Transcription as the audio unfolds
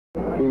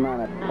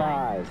T-minus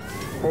 5,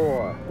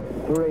 4,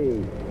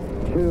 3,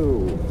 2,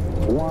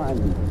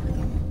 1.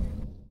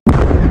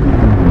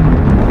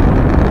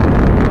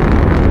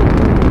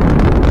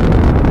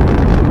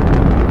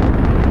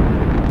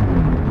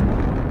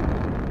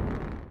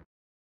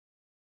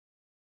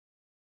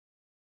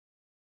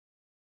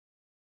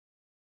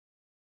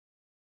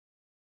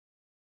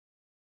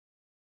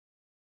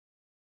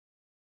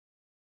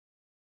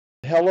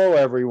 Hello,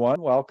 everyone.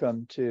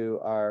 Welcome to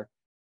our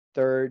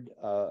third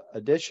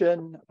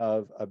edition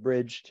of A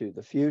Bridge to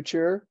the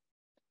Future.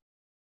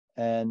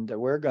 And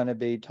we're going to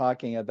be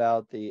talking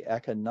about the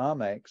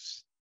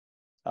economics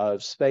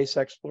of space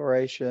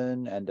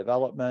exploration and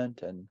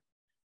development and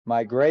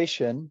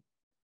migration.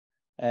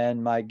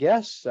 And my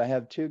guests, I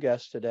have two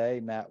guests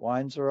today, Matt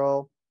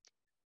Weinzierl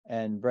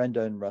and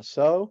Brendan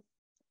Rosseau.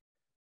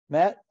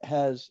 Matt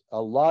has a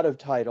lot of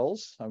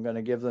titles. I'm going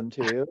to give them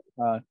to you.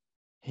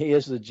 He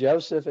is the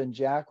Joseph and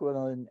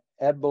Jacqueline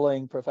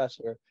Ebling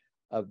Professor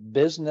of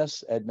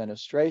Business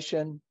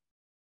Administration,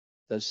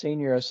 the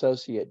Senior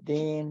Associate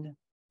Dean,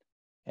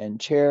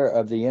 and Chair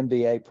of the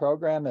MBA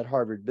Program at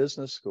Harvard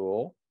Business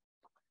School.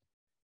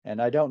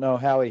 And I don't know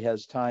how he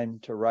has time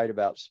to write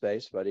about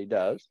space, but he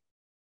does.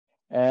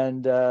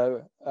 And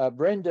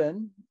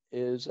Brendan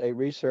is a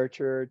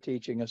researcher,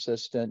 teaching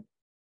assistant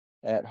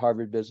at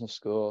Harvard Business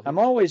School. I'm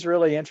always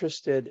really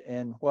interested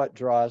in what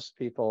draws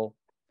people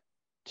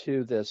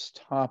to this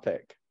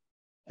topic.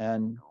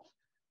 And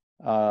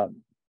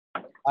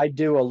I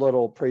do a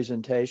little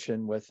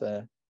presentation with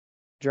a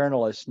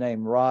journalist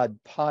named Rod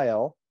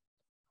Pyle,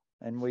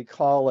 and we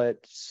call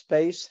it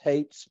Space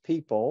Hates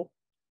People,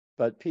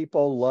 but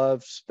People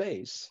Love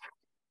Space.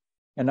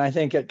 And I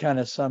think it kind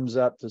of sums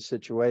up the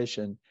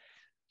situation.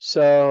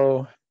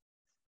 So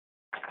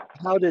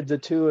how did the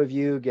two of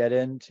you get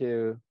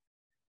into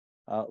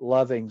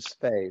loving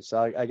space?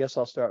 I guess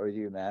I'll start with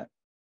you, Matt.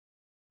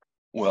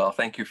 Well,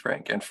 thank you,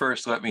 Frank. And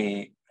first, let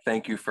me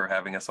thank you for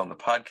having us on the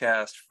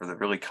podcast, for the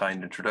really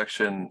kind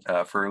introduction.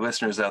 For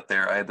listeners out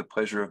there, I had the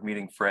pleasure of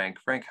meeting Frank.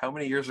 Frank, how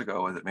many years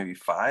ago? Was it maybe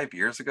 5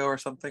 years ago or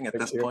something at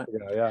this point?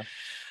 Ago,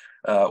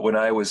 yeah. When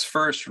I was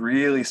first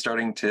really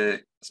starting to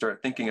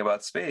thinking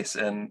about space.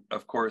 And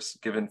of course,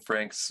 given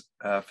Frank's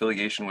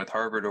affiliation with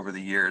Harvard over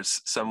the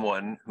years,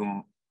 someone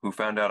who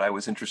found out I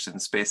was interested in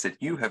space said,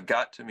 "You have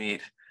got to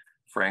meet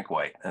Frank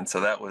White." And so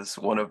that was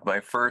one of my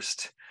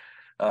first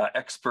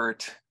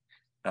expert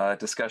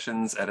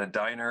discussions at a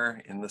diner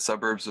in the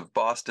suburbs of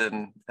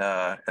Boston,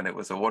 and it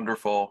was a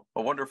wonderful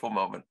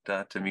moment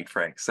to meet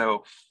Frank.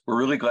 So we're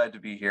really glad to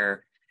be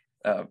here.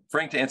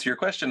 Frank, to answer your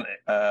question,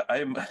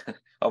 I'm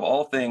of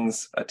all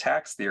things a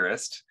tax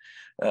theorist,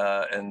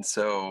 and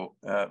so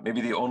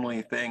maybe the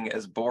only thing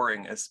as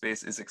boring as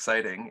space is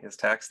exciting is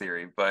tax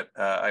theory. But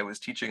I was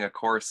teaching a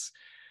course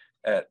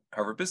at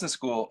Harvard Business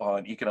School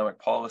on economic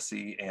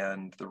policy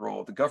and the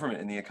role of the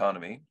government in the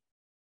economy,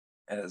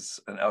 as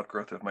an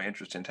outgrowth of my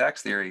interest in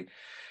tax theory.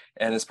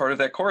 And as part of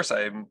that course,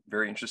 I'm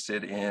very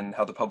interested in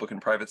how the public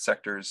and private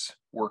sectors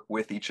work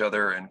with each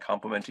other and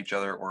complement each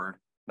other or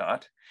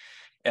not.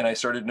 And I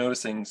started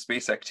noticing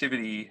space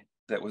activity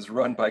that was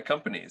run by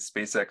companies,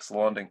 SpaceX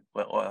landing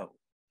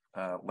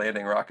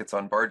rockets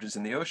on barges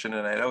in the ocean.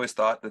 And I'd always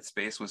thought that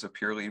space was a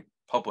purely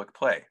public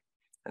play.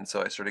 And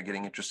so I started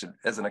getting interested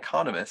as an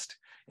economist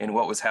in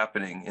what was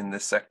happening in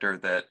this sector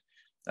that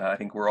I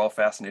think we're all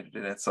fascinated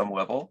in at some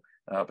level,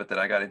 but that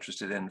I got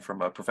interested in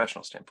from a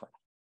professional standpoint.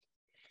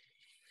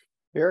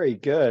 Very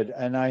good.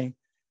 And I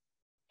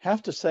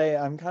have to say,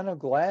 I'm kind of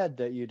glad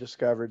that you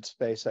discovered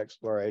space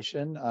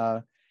exploration.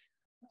 I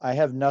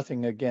have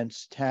nothing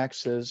against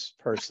taxes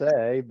per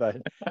se,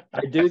 but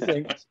I do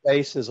think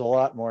space is a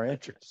lot more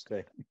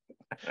interesting.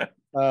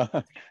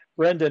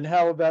 Brendan,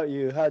 how about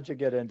you? How'd you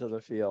get into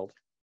the field?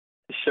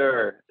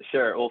 Sure.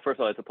 Well, first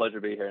of all, it's a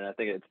pleasure to be here. And I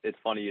think it's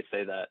funny you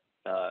say that,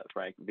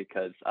 Frank,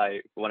 because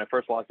when I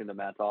first walked into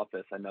Matt's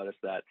office, I noticed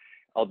that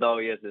although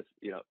he has this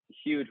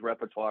huge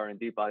repertoire and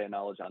deep body of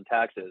knowledge on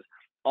taxes,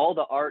 all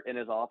the art in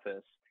his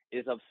office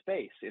is of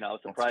space. I was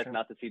surprised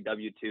not to see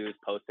W-2s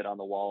posted on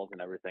the walls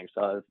and everything.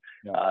 So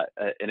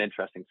it's an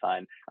interesting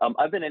sign.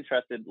 I've been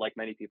interested, like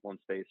many people, in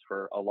space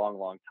for a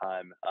long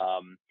time,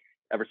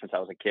 ever since I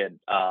was a kid,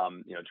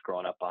 just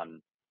growing up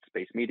on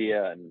space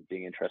media and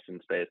being interested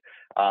in space.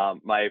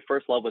 My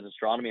first love was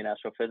astronomy and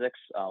astrophysics.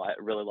 I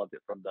really loved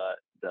it from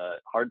the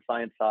hard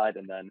science side.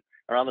 And then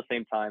around the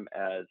same time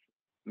as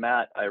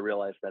Matt, I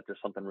realized that there's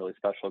something really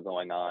special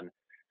going on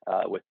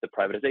with the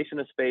privatization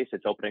of space.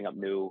 It's opening up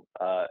new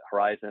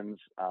horizons.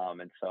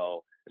 And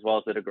so as well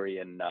as the degree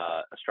in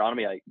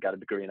astronomy, I got a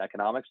degree in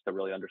economics to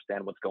really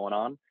understand what's going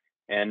on.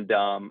 And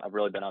I've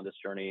really been on this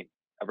journey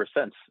ever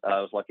since.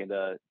 I was lucky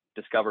to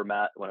discover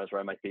Matt when I was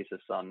writing my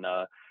thesis on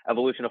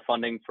evolution of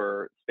funding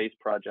for space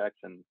projects.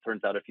 And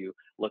turns out if you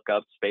look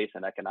up space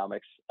and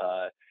economics,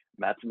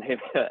 Matt's name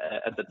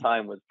at the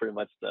time was pretty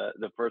much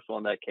the first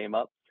one that came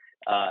up.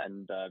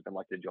 And I've been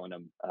lucky to join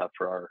him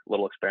for our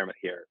little experiment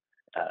here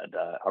at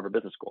Harvard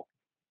Business School.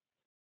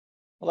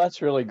 Well,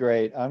 that's really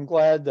great. I'm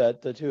glad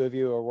that the two of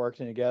you are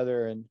working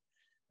together. And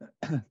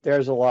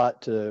there's a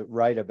lot to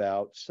write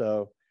about.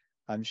 So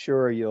I'm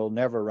sure you'll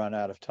never run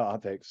out of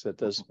topics at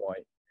this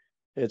point.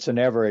 It's an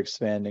ever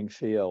expanding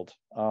field.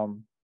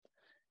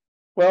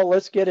 Well,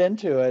 let's get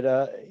into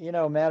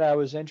it. Matt, I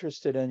was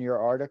interested in your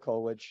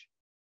article, which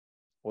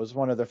was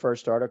one of the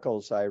first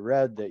articles I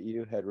read that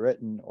you had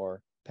written,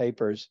 or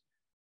papers.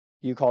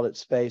 You called it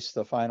Space,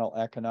 the Final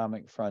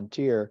Economic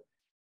Frontier.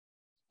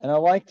 And I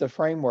like the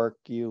framework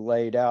you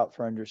laid out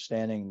for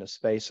understanding the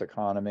space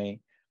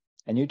economy.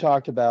 And you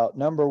talked about,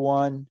 number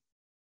one,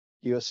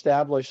 you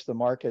establish the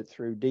market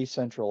through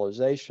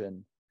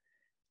decentralization.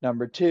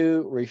 Number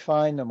two,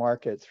 refine the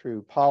market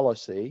through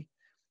policy.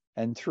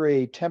 And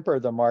three, temper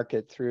the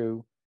market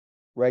through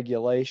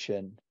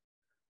regulation.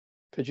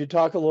 Could you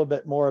talk a little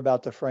bit more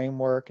about the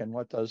framework and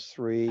what those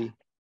three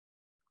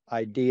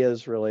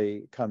ideas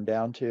really come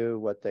down to,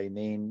 what they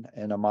mean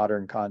in a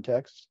modern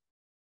context?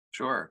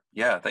 Sure.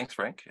 Yeah. Thanks,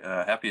 Frank.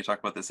 Happy to talk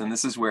about this. And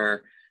this is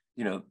where,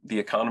 the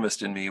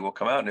economist in me will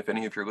come out. And if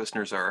any of your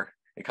listeners are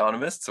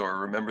economists or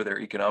remember their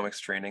economics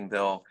training,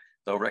 they'll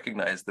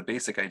recognize the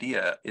basic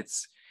idea. It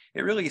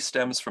really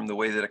stems from the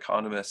way that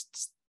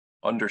economists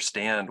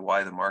understand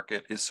why the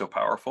market is so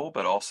powerful,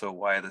 but also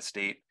why the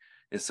state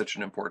is such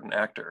an important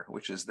actor,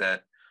 which is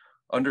that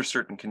under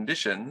certain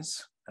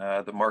conditions,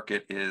 the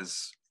market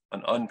is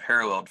an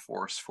unparalleled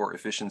force for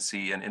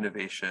efficiency and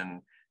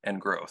innovation and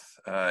growth.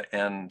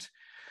 And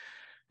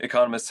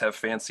economists have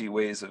fancy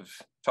ways of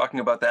talking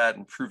about that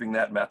and proving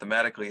that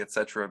mathematically, et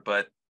cetera.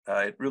 But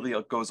it really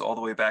goes all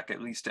the way back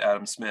at least to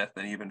Adam Smith,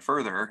 and even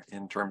further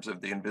in terms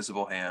of the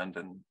invisible hand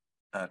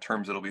and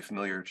terms that'll be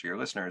familiar to your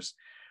listeners.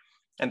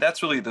 And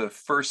that's really the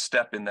first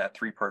step in that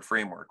three-part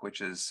framework, which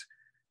is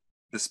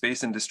the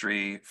space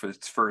industry for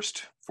its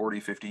first 40,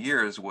 50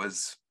 years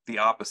was the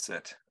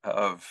opposite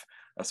of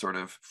a sort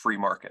of free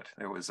market.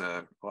 There was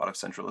a lot of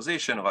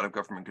centralization, a lot of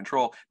government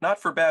control,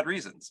 not for bad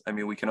reasons. I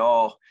mean, we can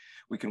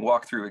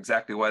walk through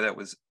exactly why that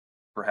was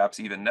perhaps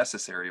even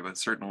necessary, but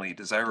certainly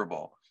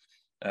desirable.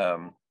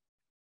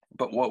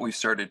 But what we've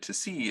started to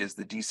see is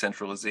the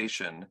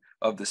decentralization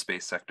of the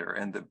space sector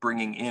and the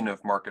bringing in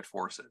of market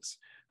forces.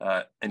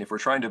 And if we're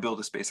trying to build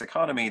a space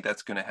economy,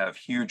 that's going to have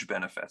huge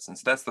benefits. And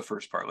so that's the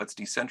first part. Let's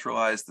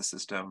decentralize the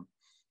system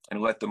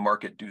and let the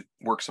market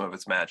work some of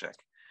its magic.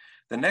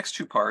 The next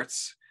two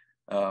parts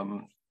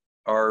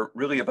are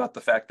really about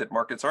the fact that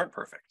markets aren't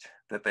perfect,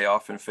 that they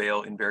often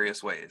fail in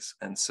various ways.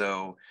 And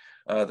so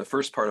the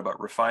first part about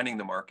refining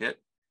the market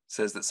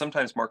says that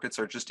sometimes markets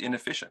are just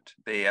inefficient.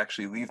 They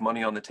actually leave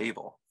money on the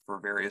table for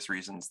various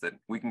reasons that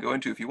we can go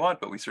into if you want,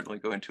 but we certainly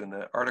go into in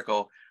the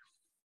article.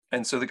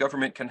 And so the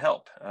government can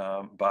help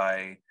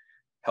by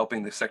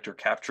helping the sector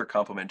capture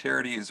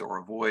complementarities or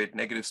avoid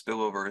negative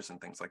spillovers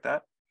and things like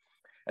that.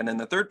 And then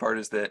the third part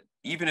is that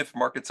even if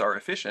markets are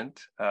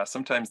efficient,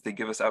 sometimes they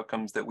give us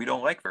outcomes that we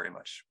don't like very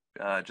much,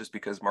 just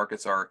because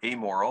markets are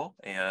amoral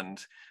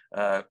and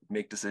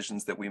make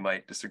decisions that we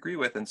might disagree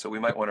with. And so we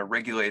might want to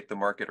regulate the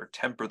market or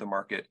temper the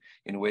market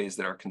in ways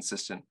that are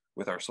consistent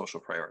with our social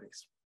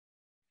priorities.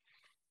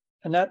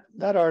 And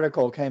that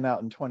article came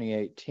out in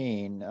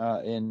 2018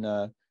 in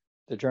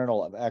the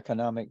Journal of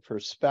Economic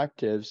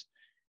Perspectives.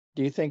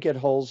 Do you think it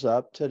holds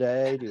up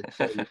today? Do you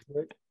still use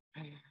it?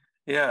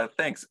 Yeah,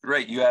 thanks.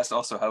 Right. You asked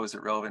also, how is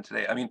it relevant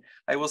today? I mean,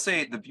 I will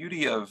say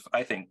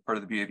I think part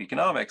of the beauty of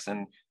economics,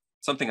 and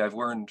something I've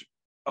learned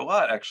a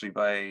lot actually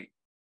by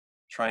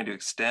trying to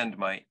extend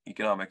my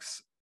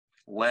economics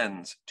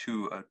lens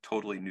to a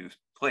totally new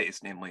place,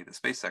 namely the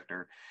space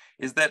sector,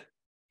 is that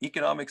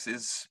economics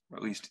is, or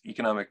at least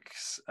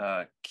economics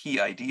key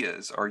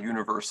ideas are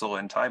universal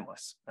and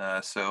timeless.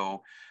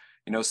 So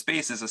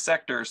space is a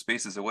sector,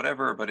 space is a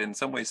whatever, but in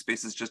some ways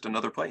space is just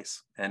another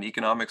place. And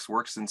economics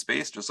works in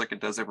space just like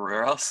it does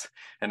everywhere else.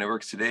 And it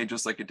works today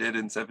just like it did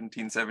in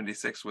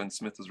 1776 when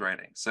Smith was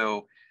writing.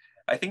 So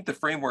I think the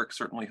framework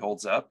certainly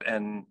holds up,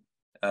 and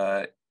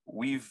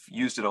we've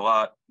used it a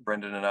lot,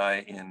 Brendan and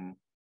I, in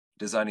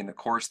designing the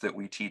course that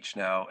we teach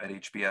now at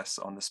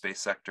HBS on the space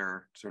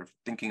sector, sort of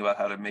thinking about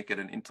how to make it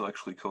an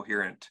intellectually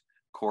coherent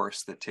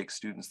course that takes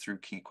students through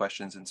key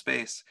questions in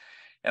space.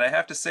 And I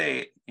have to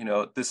say,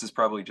 this is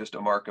probably just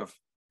a mark of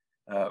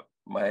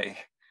my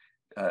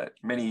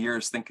many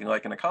years thinking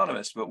like an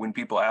economist, but when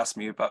people ask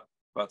me about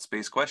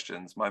space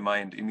questions, my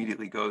mind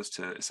immediately goes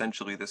to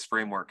essentially this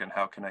framework and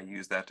how can I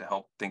use that to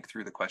help think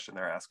through the question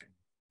they're asking.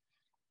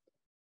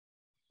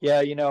 Yeah,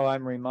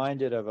 I'm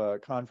reminded of a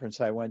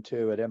conference I went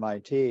to at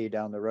MIT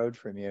down the road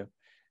from you.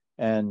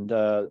 And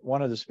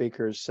one of the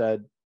speakers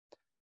said,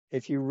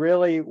 if you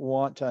really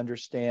want to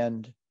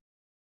understand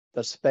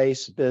the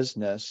space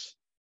business,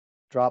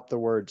 drop the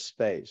word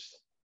space.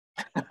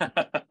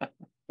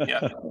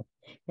 Yeah.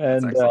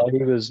 And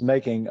he was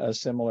making a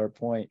similar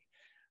point.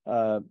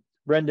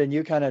 Brendan,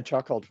 you kind of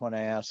chuckled when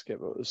I asked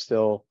if it was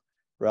still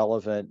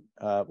relevant.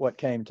 What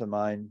came to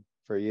mind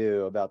for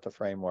you about the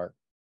framework?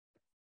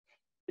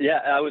 Yeah,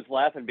 I was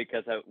laughing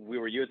because we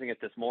were using it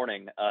this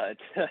morning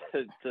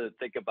to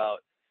think about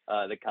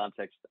the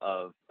context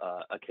of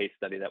a case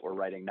study that we're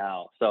writing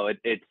now. So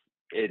it's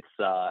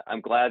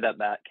I'm glad that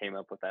Matt came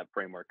up with that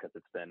framework because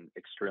it's been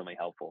extremely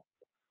helpful.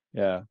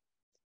 Yeah.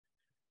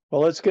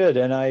 Well, it's good.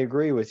 And I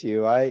agree with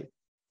you.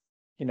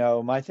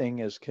 My thing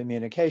is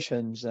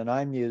communications, and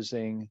I'm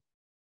using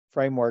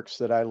frameworks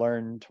that I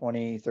learned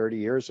 20, 30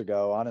 years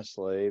ago,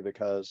 honestly,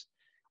 because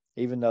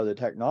even though the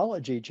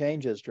technology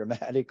changes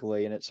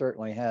dramatically, and it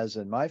certainly has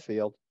in my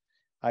field,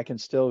 I can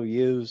still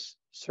use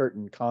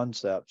certain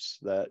concepts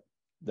that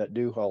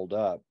do hold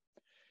up.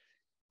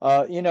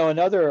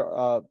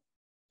 Another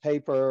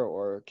paper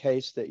or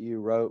case that you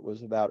wrote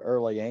was about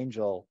early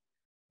angel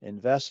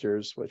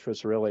investors, which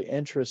was really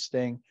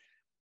interesting.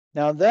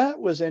 Now, that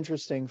was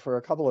interesting for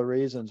a couple of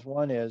reasons.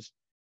 One is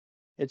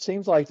it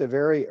seems like the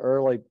very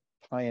early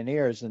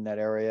pioneers in that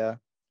area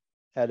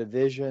had a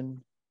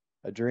vision,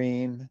 a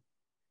dream,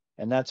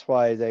 and that's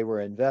why they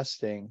were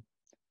investing.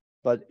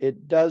 But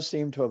it does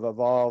seem to have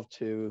evolved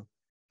to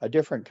a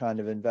different kind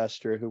of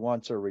investor who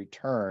wants a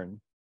return.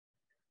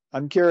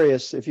 I'm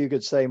curious if you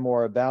could say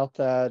more about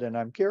that. And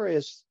I'm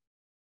curious,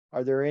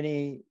 are there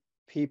any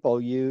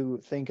people you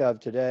think of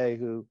today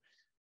who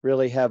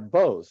really have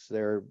both?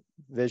 They're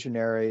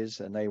visionaries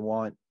and they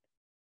want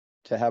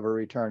to have a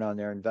return on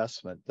their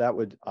investment. That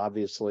would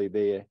obviously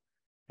be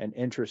an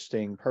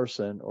interesting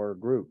person or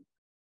group.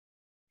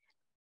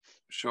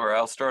 Sure,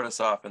 I'll start us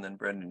off, and then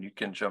Brendan, you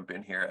can jump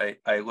in here.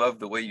 I love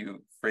the way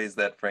you phrase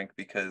that, Frank,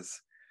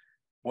 because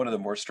one of the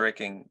more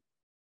striking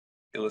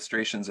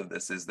illustrations of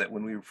this is that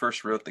when we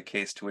first wrote the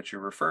case to which you're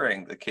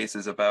referring, the case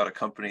is about a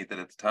company that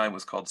at the time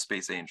was called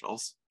Space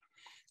Angels,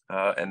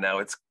 and now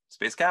it's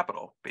Space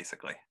Capital,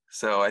 basically.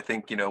 So I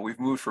think we've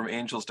moved from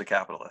angels to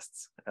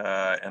capitalists,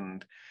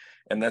 and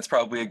that's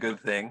probably a good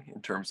thing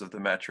in terms of the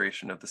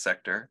maturation of the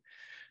sector.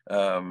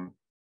 And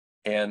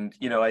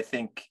I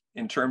think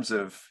in terms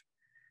of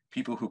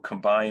people who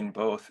combine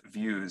both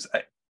views,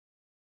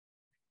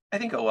 I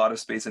think a lot of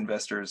space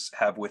investors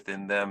have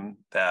within them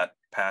that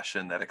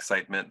passion, that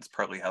excitement. It's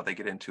partly how they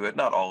get into it.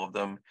 Not all of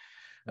them.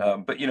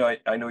 But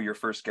I know your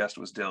first guest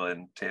was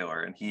Dylan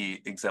Taylor, and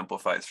he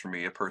exemplifies for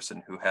me a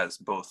person who has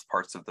both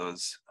parts of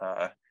those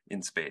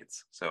in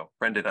spades. So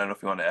Brendan, I don't know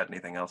if you want to add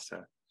anything else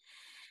to.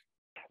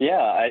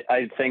 Yeah,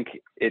 I think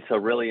it's a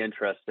really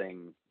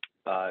interesting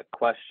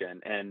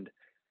question, and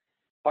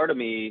part of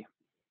me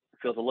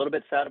feels a little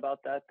bit sad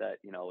about that.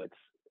 It's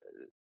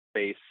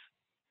space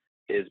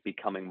is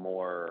becoming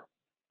more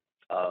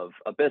of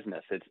a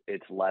business.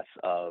 It's less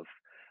of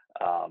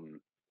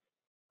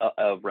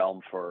a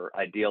realm for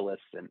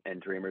idealists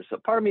and dreamers. So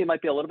part of me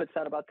might be a little bit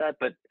sad about that,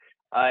 but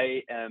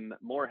I am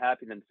more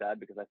happy than sad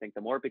because I think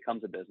the more it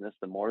becomes a business,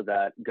 the more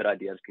that good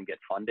ideas can get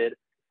funded.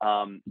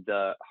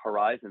 The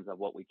horizons of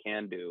what we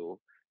can do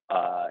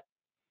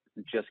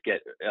just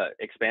get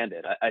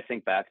expanded. I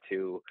think back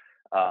to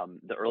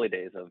the early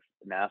days of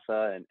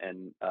NASA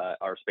and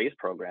our space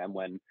program,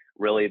 when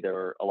really there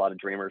were a lot of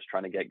dreamers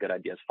trying to get good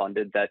ideas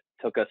funded that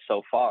took us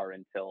so far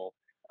until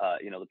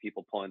the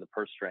people pulling the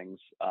purse strings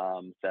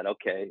said,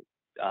 okay,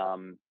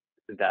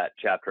 that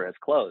chapter has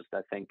closed.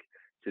 I think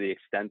to the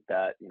extent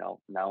that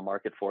now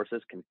market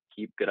forces can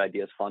keep good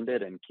ideas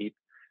funded and keep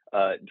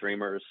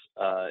dreamers'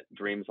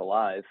 dreams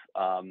alive,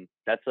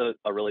 that's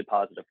a really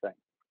positive thing.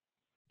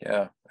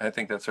 Yeah, I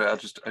think that's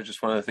right.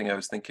 One other thing I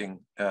was thinking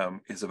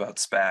is about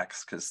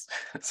SPACs, because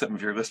some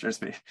of your listeners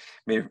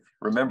may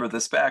remember the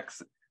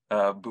SPACs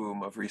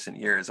boom of recent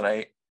years,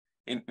 and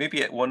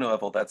maybe at one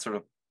level that's sort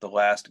of the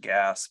last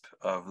gasp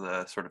of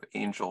the sort of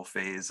angel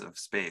phase of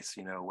space,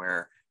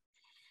 where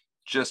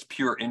just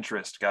pure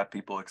interest got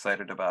people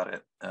excited about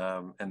it,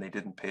 and they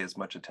didn't pay as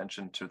much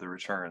attention to the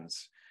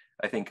returns.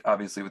 I think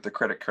obviously with the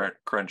credit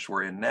crunch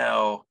we're in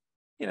now,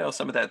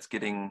 some of that's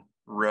getting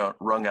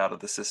wrung out of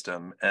the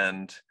system.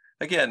 And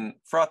again,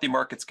 frothy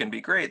markets can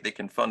be great. They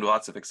can fund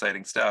lots of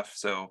exciting stuff.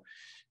 So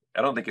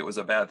I don't think it was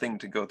a bad thing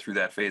to go through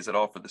that phase at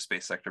all for the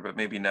space sector, but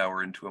maybe now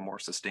we're into a more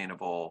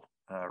sustainable,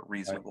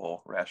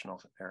 reasonable,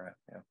 rational era.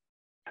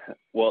 Yeah.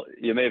 Well,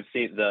 you may have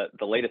seen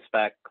the latest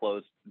SPAC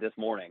closed this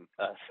morning,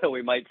 so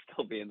we might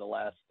still be in the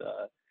last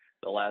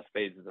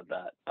phases of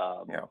that.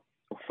 Yeah.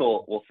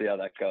 We'll see how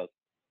that goes.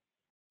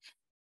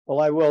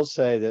 Well, I will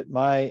say that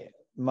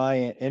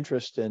my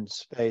interest in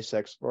space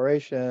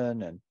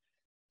exploration and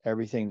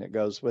everything that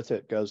goes with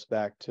it goes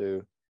back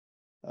to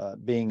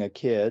being a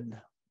kid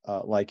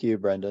like you,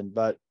 Brendan.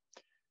 But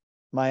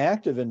my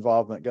active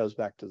involvement goes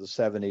back to the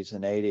 70s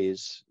and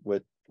 80s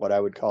with what I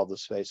would call the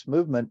space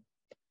movement.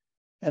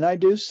 And I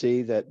do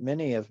see that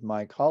many of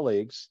my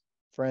colleagues,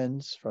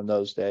 friends from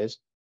those days,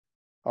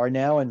 are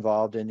now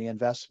involved in the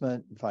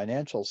investment and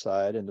financial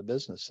side and the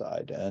business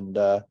side. And,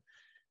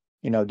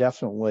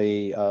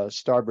 definitely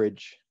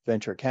Starbridge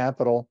Venture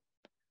Capital,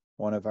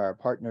 one of our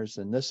partners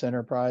in this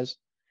enterprise,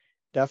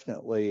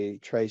 definitely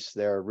trace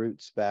their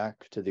roots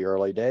back to the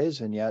early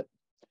days, and yet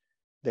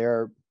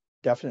they're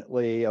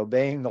definitely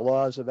obeying the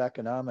laws of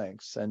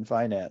economics and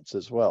finance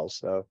as well.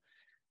 So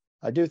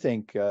I do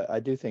think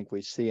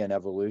we see an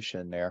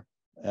evolution there,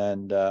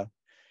 and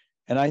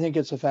I think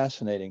it's a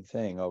fascinating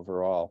thing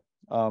overall.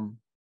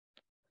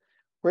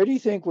 Where do you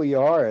think we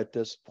are at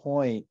this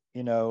point?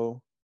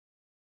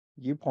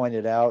 you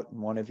pointed out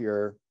in one of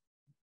your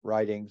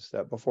writings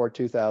that before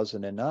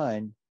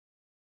 2009,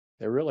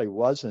 there really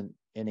wasn't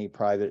any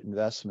private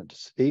investment to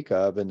speak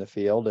of in the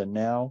field. And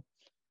now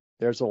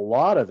there's a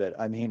lot of it.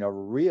 I mean, a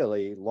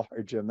really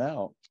large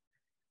amount.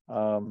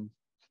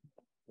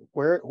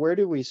 Where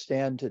do we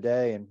stand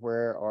today and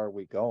where are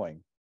we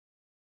going?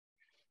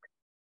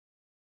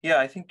 Yeah,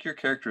 I think your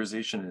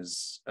characterization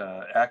is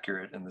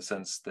accurate in the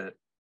sense that,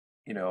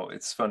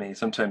 it's funny.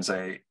 Sometimes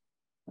I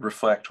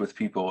reflect with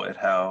people at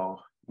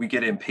how we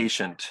get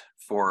impatient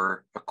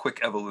for a quick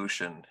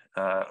evolution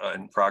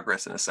and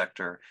progress in a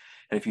sector.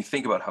 And if you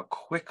think about how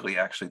quickly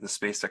actually the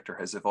space sector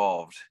has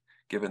evolved,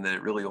 given that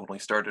it really only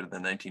started in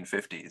the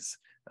 1950s,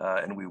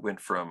 and we went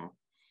from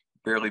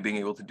barely being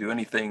able to do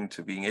anything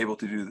to being able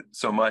to do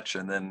so much,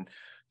 and then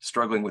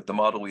struggling with the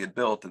model we had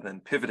built, and then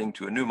pivoting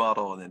to a new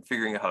model, and then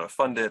figuring out how to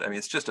fund it. I mean,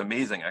 it's just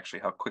amazing actually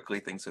how quickly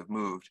things have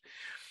moved.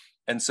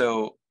 And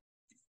so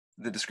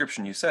the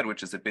description you said,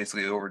 which is that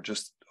basically over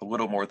just a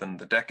little more than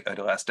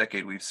the last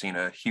decade, we've seen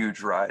a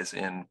huge rise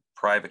in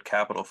private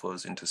capital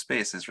flows into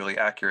space, is really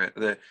accurate.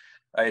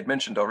 I had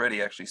mentioned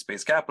already actually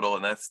space capital,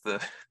 and that's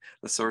the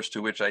source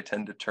to which I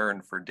tend to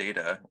turn for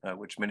data,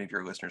 which many of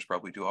your listeners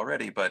probably do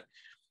already. But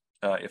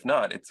if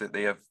not, it's that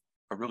they have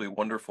a really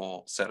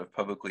wonderful set of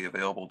publicly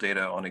available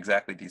data on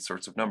exactly these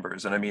sorts of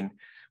numbers. And I mean,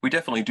 we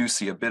definitely do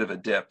see a bit of a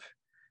dip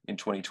in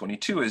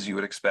 2022, as you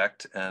would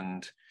expect.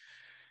 And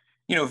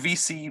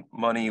VC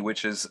money,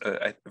 which is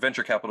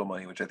venture capital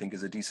money, which I think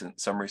is a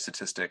decent summary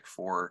statistic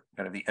for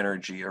kind of the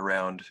energy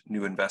around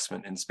new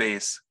investment in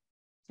space.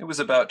 It was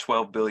about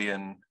 12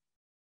 billion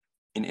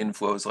in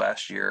inflows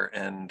last year.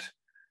 And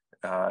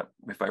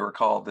if I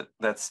recall,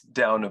 that's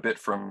down a bit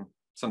from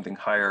something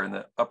higher in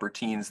the upper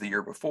teens the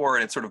year before.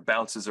 And it sort of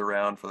bounces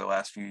around for the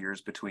last few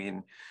years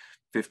between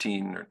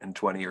 15 and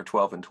 20 or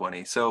 12 and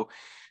 20. So,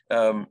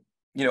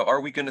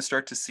 are we going to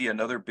start to see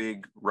another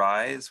big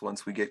rise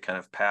once we get kind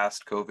of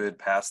past COVID,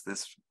 past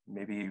this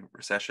maybe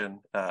recession?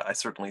 I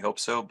certainly hope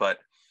so, but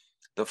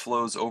the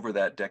flows over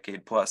that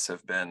decade plus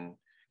have been,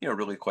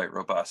 really quite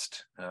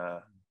robust,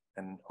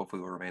 and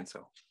hopefully will remain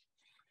so.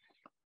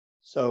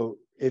 So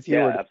if you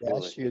were to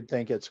absolutely. guess, you'd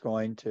think it's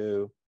going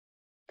to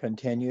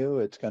continue,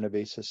 it's going to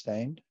be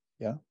sustained?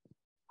 Yeah,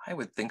 I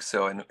would think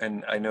so.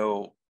 And I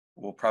know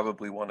we'll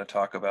probably want to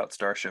talk about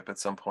Starship at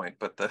some point,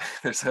 but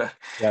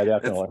yeah,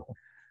 definitely.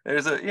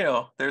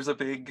 there's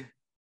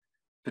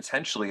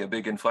potentially a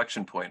big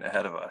inflection point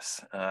ahead of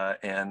us.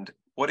 And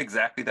what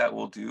exactly that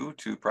will do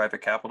to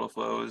private capital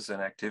flows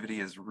and activity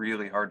is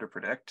really hard to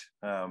predict.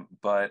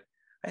 But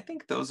I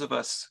think those of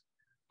us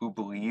who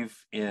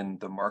believe in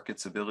the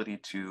market's ability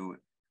to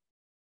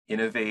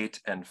innovate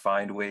and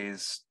find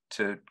ways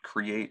to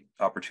create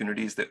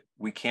opportunities that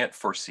we can't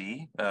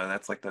foresee,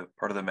 that's like the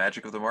part of the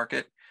magic of the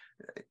market,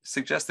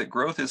 suggests that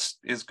growth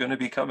is going to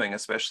be coming,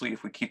 especially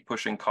if we keep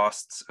pushing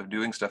costs of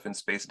doing stuff in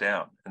space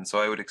down. And so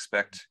I would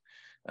expect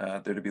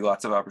there to be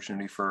lots of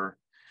opportunity for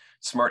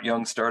smart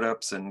young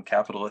startups and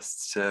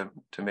capitalists to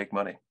make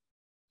money.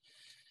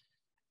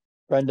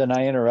 Brendan,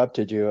 I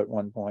interrupted you at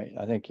one point.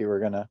 I think you were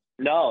going to.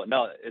 No,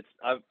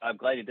 I'm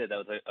glad you did.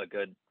 That was a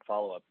good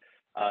follow-up.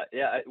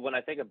 When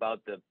I think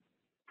about the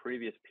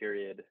previous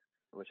period,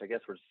 which I guess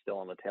we're still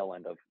on the tail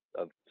end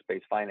of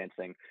space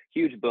financing,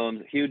 huge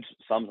booms, huge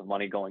sums of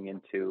money going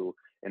into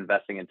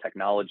investing in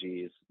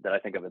technologies that I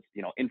think of as,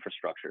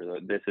 infrastructure.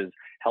 This is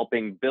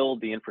helping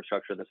build the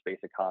infrastructure of the space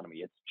economy.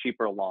 It's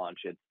cheaper launch.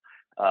 It's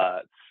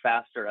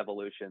faster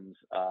evolutions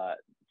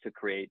to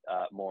create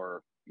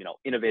more,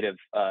 innovative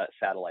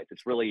satellites.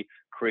 It's really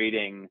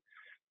creating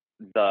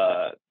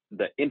the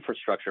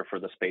infrastructure for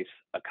the space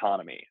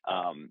economy.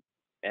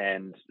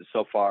 And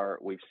so far,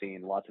 we've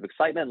seen lots of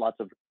excitement, lots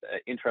of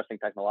interesting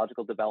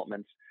technological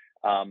developments,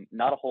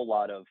 not a whole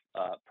lot of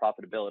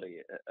profitability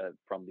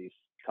from these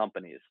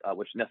companies,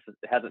 which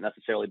hasn't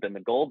necessarily been the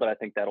goal, but I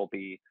think that'll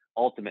be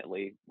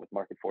ultimately, with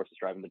market forces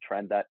driving the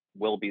trend, that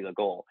will be the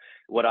goal.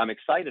 What I'm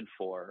excited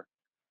for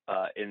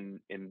in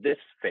this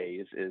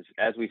phase is,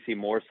 as we see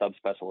more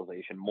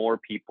subspecialization, more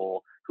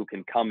people who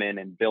can come in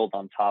and build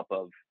on top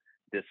of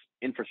this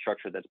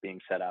infrastructure that's being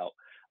set out,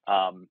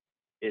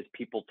 is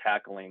people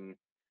tackling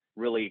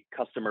really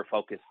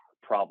customer-focused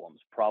problems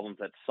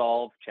that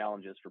solve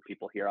challenges for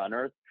people here on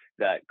Earth,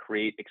 that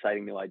create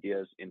exciting new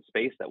ideas in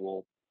space that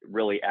will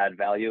really add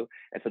value.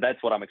 And so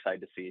that's what I'm excited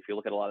to see. If you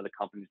look at a lot of the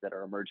companies that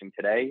are emerging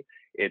today,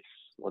 it's,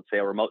 let's say,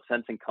 a remote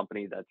sensing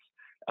company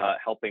that's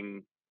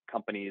helping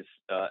companies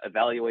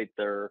evaluate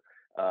their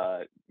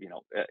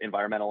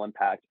environmental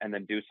impact and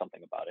then do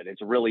something about it.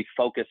 It's a really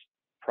focused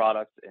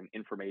product and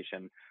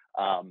information,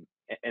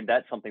 and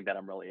that's something that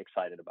I'm really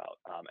excited about.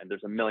 And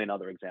there's a million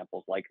other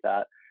examples like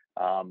that.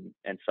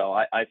 And so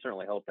I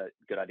certainly hope that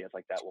good ideas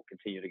like that will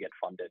continue to get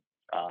funded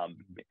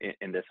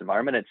in this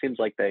environment. It seems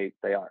like they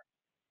are.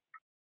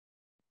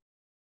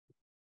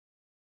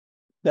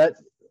 That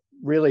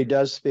really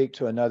does speak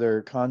to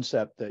another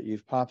concept that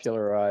you've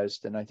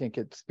popularized, and I think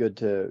it's good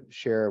to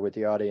share with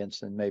the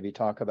audience and maybe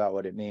talk about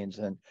what it means.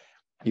 And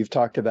you've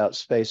talked about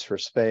space for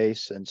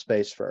space and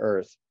space for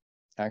Earth.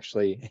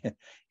 actually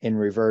in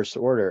reverse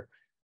order.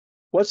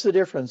 What's the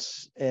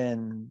difference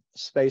in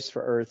space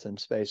for Earth and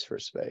space for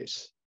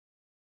space?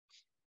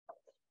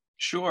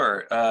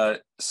 Sure.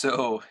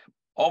 So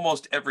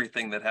almost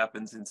everything that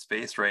happens in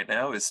space right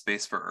now is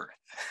space for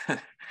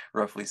Earth,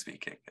 roughly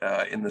speaking,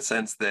 in the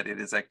sense that it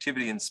is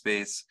activity in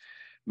space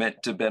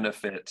meant to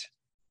benefit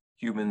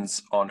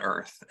humans on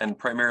Earth, and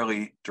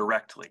primarily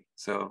directly.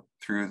 So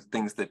through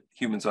things that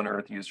humans on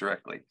Earth use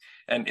directly.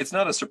 And it's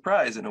not a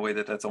surprise in a way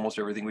that that's almost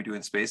everything we do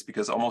in space,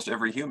 because almost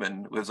every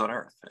human lives on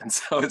Earth. And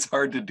so it's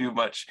hard to do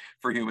much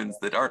for humans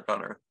that aren't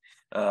on Earth,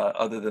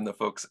 other than the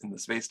folks in the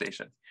space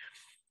station.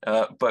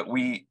 But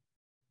we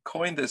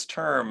coined this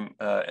term,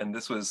 and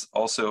this was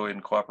also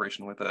in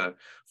cooperation with a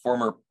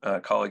former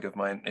colleague of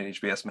mine at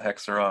HBS, Mahek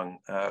Sarang,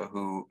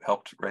 who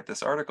helped write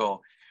this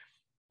article.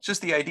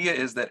 Just the idea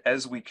is that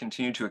as we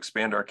continue to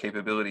expand our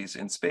capabilities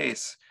in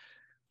space,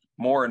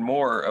 more and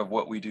more of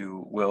what we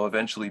do will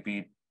eventually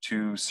be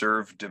to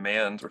serve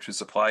demands or to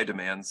supply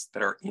demands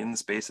that are in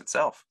space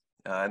itself.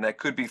 And that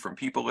could be from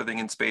people living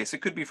in space.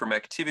 It could be from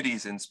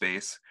activities in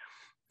space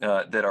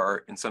that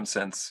are in some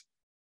sense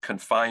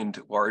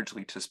confined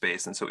largely to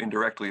space. And so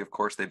indirectly, of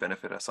course, they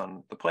benefit us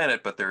on the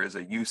planet, but there is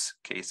a use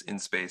case in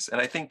space. And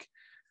I think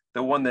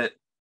the one that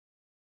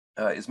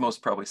is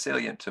most probably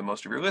salient to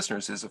most of your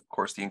listeners is, of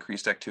course, the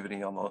increased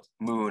activity on the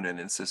moon and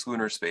in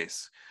cislunar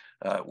space,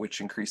 which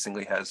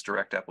increasingly has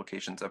direct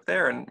applications up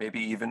there, and maybe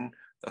even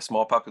a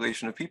small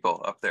population of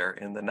people up there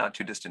in the not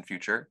too distant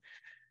future.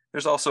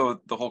 There's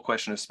also the whole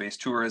question of space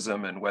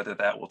tourism and whether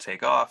that will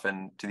take off.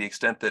 And to the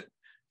extent that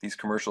these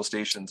commercial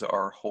stations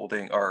are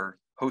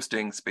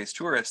hosting space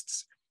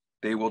tourists,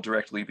 they will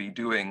directly be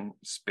doing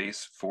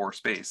space for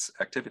space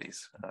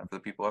activities for the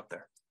people up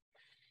there.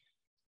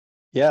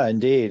 Yeah,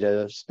 indeed.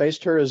 Space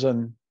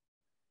tourism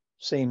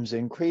seems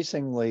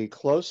increasingly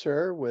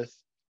closer with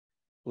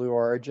Blue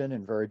Origin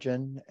and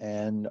Virgin,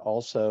 and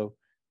also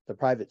the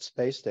private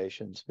space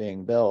stations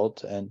being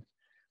built. And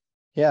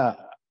yeah,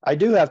 I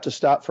do have to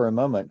stop for a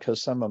moment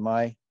because some of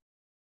my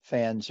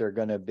fans are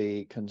going to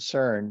be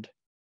concerned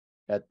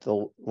at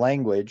the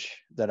language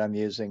that I'm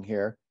using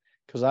here,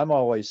 because I'm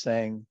always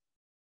saying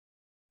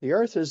the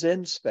Earth is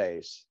in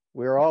space.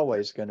 We're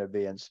always going to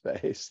be in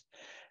space.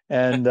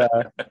 And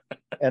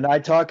and I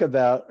talk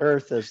about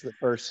Earth as the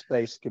first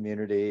space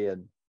community,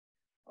 and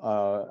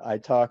I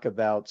talk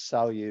about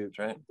Salyut,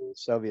 right, the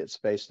Soviet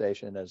space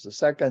station, as the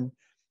second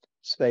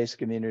space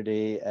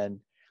community. And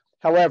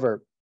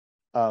however,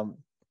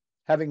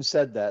 having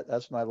said that,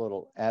 that's my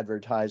little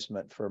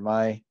advertisement for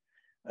my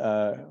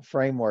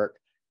framework.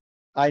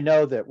 I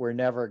know that we're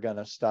never going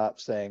to stop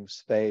saying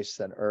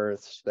space and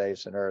Earth,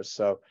 space and Earth.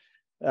 So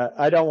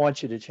I don't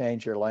want you to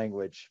change your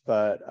language,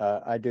 but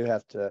I do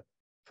have to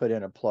put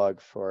in a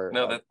plug for.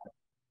 No,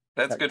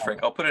 that's good,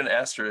 Frank. I'll put an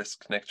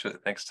asterisk next to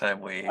it next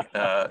time we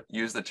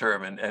use the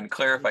term and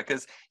clarify,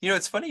 because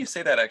it's funny you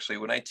say that. Actually,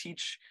 when I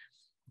teach,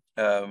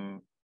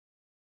 actually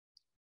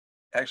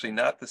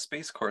not the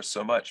space course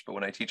so much, but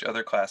when I teach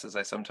other classes,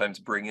 I sometimes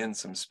bring in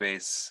some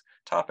space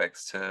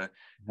topics to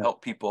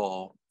help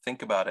people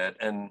think about it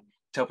and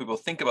tell people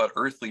think about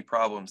earthly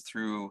problems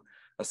through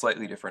a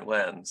slightly different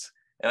lens.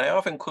 And I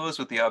often close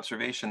with the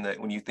observation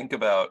that when you think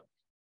about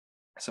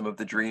some of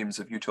the dreams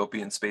of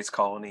utopian space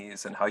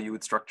colonies and how you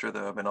would structure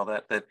them and all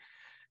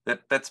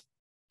that's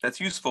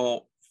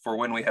useful for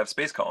when we have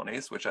space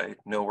colonies, which I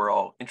know we're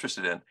all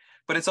interested in.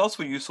 But it's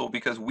also useful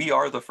because we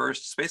are the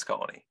first space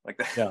colony.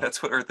 Like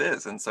that's what Earth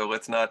is, and so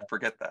let's not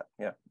forget that.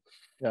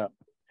 Yeah.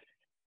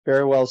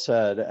 Very well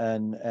said.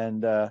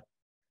 And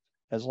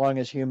as long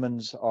as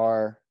humans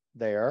are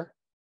there,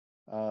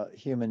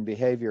 human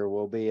behavior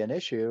will be an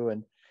issue.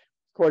 And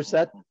of course,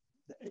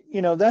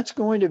 that's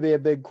going to be a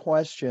big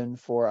question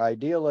for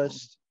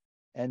idealists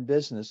and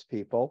business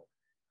people.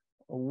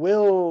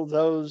 Will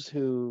those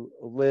who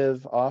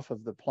live off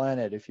of the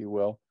planet, if you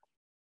will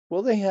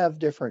they have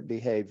different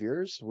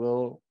behaviors?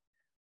 Will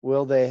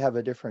they have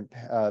a different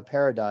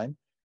paradigm?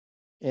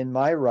 In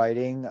my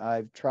writing,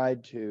 I've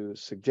tried to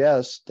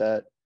suggest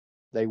that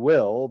they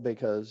will,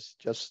 because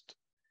just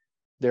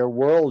their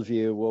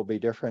worldview will be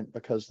different,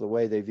 because the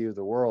way they view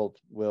the world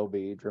will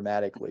be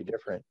dramatically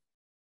different.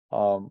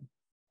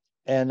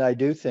 And I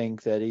do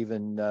think that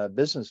even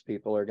business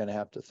people are going to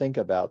have to think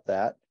about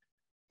that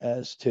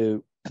as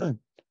to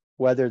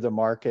whether the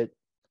market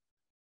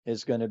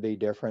is going to be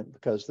different,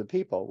 because the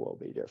people will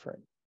be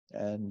different.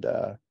 And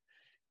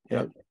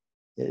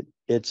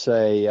it's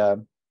a,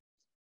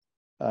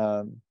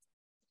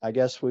 I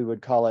guess we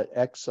would call it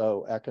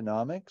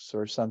exoeconomics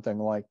or something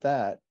like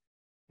that.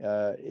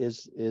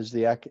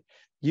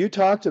 You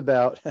talked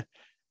about,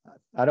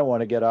 I don't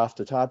want to get off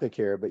the topic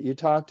here, but you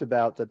talked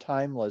about the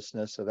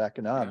timelessness of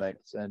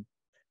economics,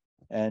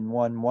 and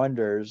one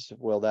wonders,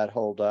 will that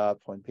hold up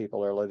when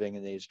people are living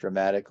in these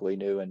dramatically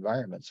new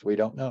environments? We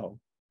don't know.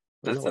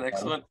 That's an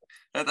excellent,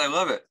 I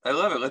love it.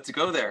 Let's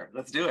go there.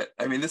 Let's do it.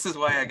 I mean, this is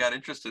why I got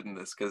interested in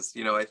this, because,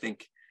 I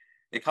think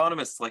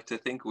economists like to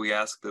think we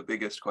ask the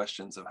biggest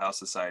questions of how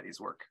societies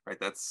work, right?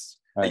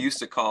 I used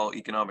to call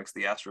economics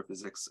the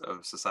astrophysics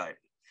of society.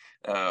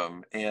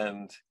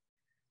 And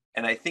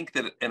I think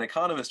that an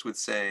economist would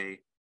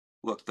say,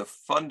 look, the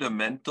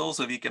fundamentals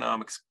of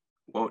economics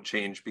won't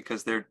change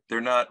because they're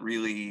not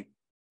really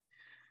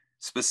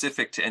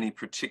specific to any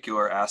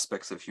particular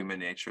aspects of human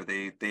nature.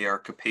 They are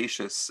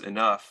capacious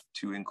enough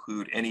to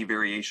include any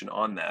variation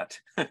on that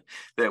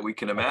that we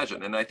can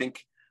imagine. And I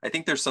think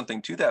there's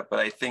something to that, but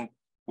I think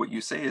what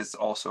you say is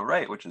also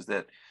right, which is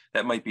that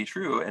might be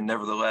true, and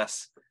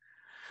nevertheless,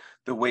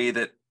 the way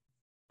that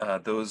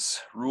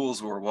those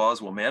rules or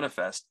laws will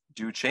manifest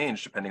do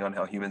change depending on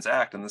how humans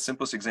act. And the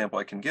simplest example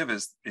I can give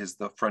is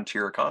the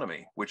frontier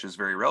economy, which is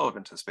very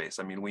relevant to space.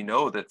 I mean, we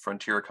know that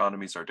frontier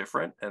economies are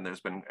different, and there's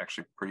been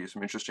actually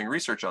some interesting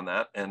research on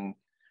that. And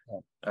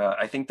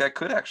I think that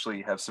could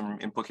actually have some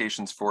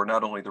implications for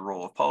not only the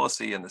role of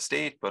policy and the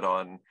state, but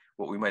on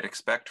what we might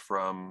expect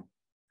from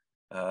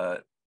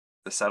the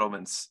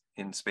settlements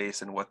in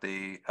space and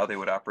how they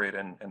would operate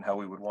and how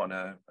we would want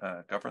to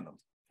govern them.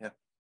 Yeah.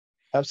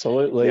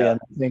 Absolutely. Yeah. And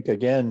I think,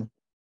 again,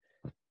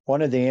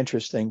 one of the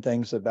interesting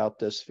things about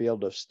this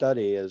field of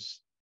study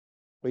is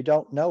we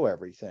don't know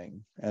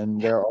everything,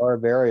 and there are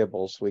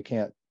variables we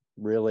can't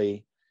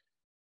really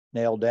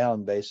nail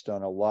down based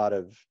on a lot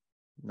of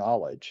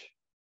knowledge.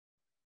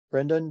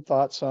 Brendan,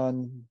 thoughts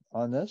on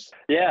this?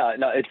 Yeah,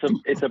 no,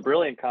 it's a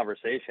brilliant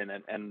conversation,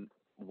 and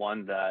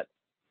one that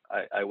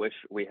I wish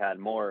we had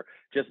more.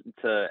 Just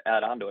to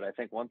add on to it, I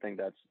think one thing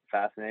that's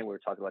fascinating, we were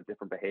talking about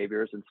different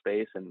behaviors in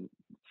space and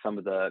some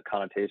of the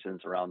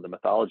connotations around the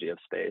mythology of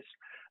space.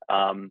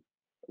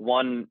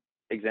 One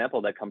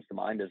example that comes to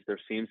mind is there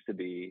seems to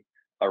be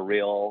a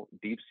real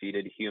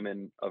deep-seated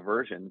human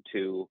aversion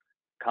to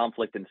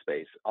conflict in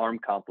space,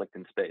 armed conflict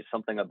in space,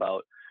 something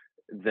about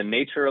the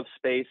nature of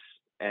space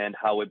and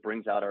how it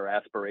brings out our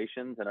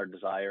aspirations and our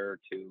desire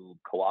to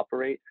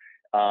cooperate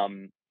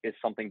is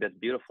something that's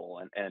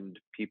beautiful. And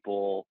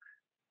people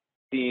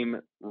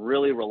seem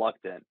really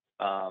reluctant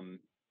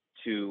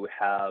to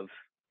have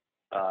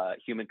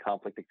human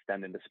conflict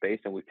extend into space,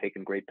 and we've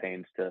taken great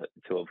pains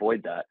to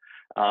avoid that.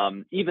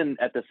 Even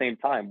at the same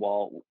time,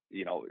 while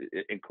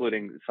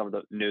including some of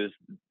the news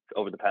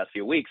over the past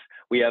few weeks,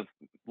 we have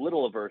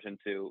little aversion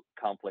to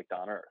conflict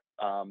on Earth.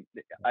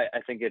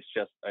 I think it's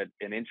just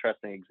an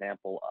interesting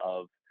example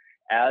of,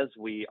 as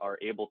we are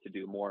able to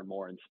do more and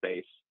more in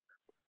space,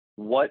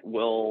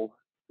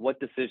 what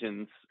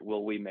decisions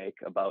will we make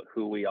about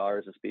who we are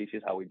as a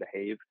species, how we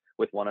behave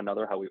with one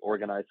another, how we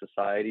organize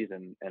societies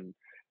and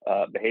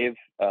behave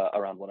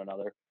around one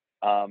another?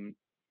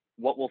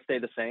 What will stay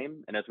the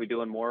same, and as we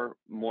do more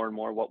and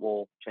more, what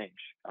will change?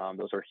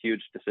 Those are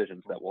huge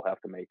decisions that we'll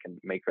have to make, and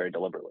make very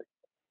deliberately.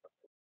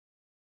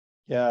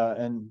 Yeah,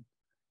 and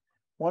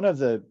one of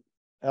the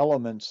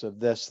elements of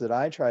this that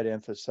I try to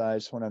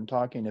emphasize when I'm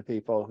talking to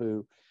people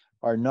who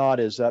are not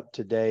as up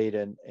to date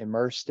and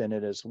immersed in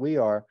it as we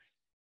are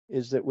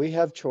is that we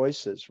have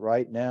choices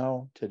right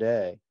now,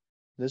 today.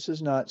 This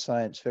is not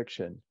science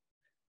fiction.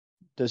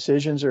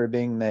 Decisions are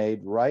being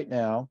made right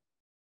now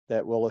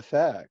that will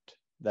affect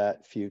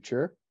that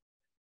future.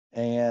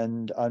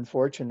 And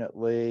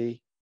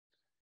unfortunately,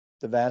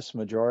 the vast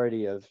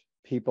majority of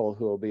people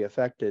who will be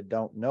affected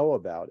don't know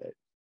about it.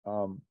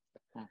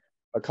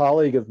 A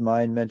colleague of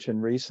mine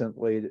mentioned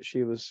recently that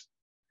she was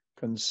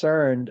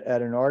concerned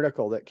at an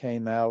article that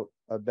came out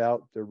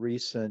about the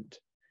recent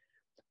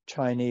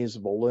Chinese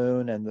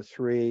balloon and the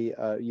 3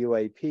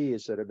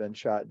 UAPs that have been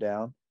shot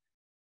down.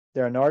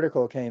 There, an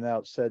article came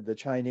out, said the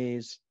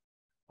Chinese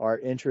are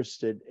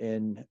interested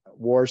in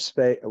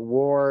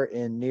war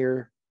in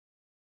near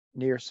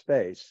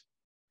space.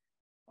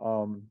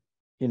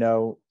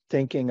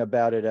 Thinking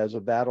about it as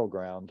a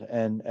battleground.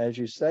 And as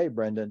you say,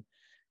 Brendan,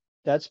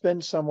 that's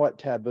been somewhat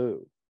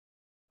taboo.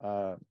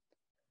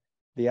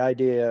 The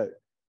idea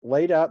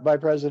laid out by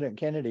President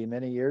Kennedy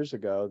many years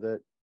ago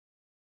that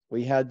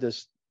we had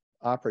this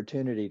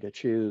opportunity to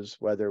choose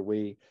whether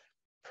we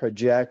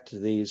project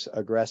these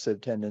aggressive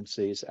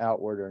tendencies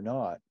outward or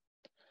not.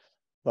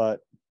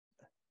 But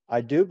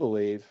I do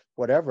believe,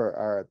 whatever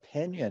our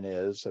opinion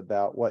is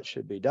about what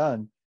should be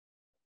done,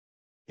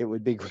 it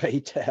would be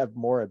great to have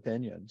more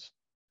opinions.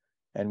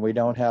 And we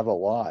don't have a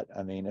lot.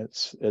 I mean,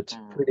 it's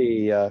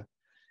pretty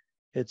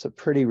it's a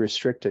pretty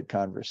restricted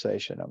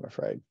conversation, I'm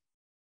afraid.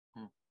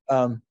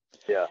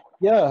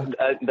 Yeah.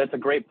 That's a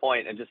great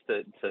point. And just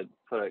to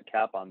put a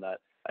cap on that,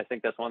 I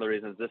think that's one of the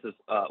reasons this is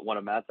one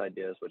of Matt's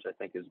ideas, which I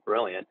think is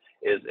brilliant,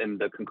 is in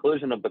the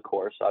conclusion of the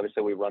course.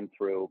 Obviously,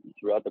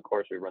 throughout the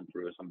course, we run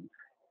through some,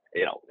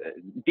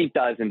 deep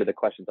dives into the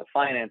questions of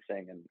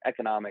financing and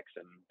economics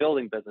and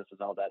building businesses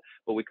and all that.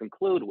 But we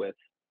conclude with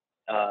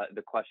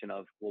the question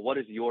of, well, what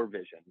is your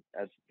vision,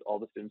 as all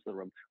the students in the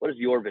room, what is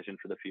your vision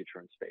for the future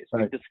in space?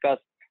 Right. We've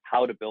discussed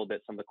how to build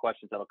it, some of the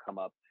questions that'll come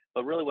up,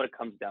 but really what it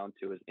comes down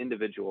to is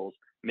individuals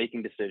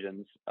making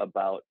decisions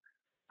about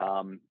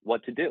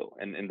what to do,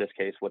 and in this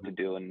case, what to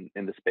do in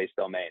the space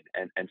domain.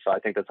 And so I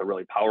think that's a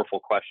really powerful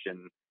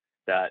question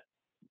that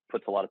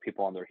puts a lot of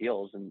people on their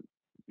heels and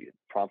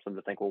prompts them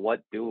to think, well,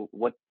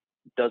 what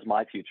does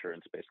my future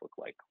in space look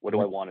like? What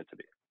do I want it to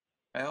be?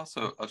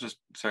 I'll just,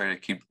 sorry to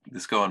keep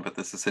this going, but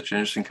this is such an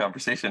interesting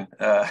conversation.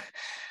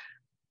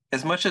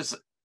 As much as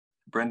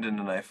Brendan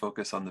and I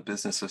focus on the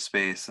business of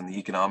space and the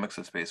economics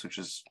of space, which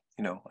is,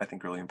 I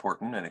think really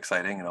important and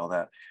exciting and all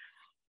that,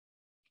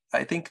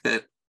 I think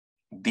that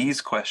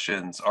these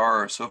questions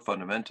are so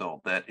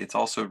fundamental that it's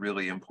also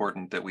really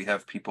important that we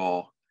have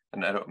people,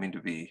 and I don't mean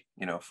to be,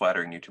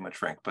 flattering you too much,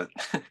 Frank, but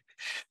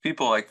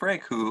people like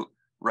Frank who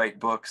write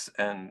books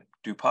and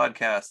do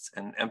podcasts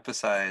and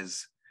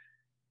emphasize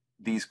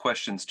these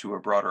questions to a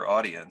broader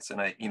audience.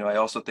 And I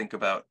also think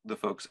about the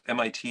folks,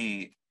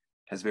 MIT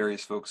has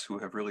various folks who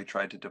have really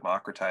tried to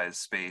democratize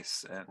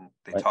space, and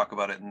they Right. talk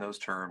about it in those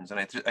terms. And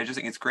I just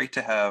think it's great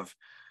to have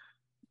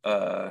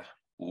a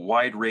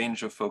wide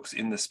range of folks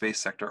in the space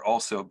sector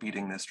also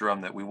beating this drum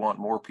that we want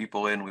more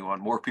people in, we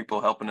want more people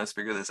helping us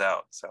figure this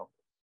out. So,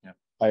 yeah.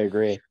 I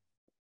agree.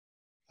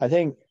 I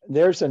think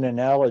there's an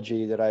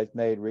analogy that I've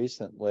made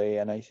recently,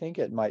 and I think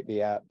it might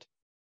be apt.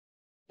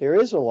 There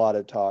is a lot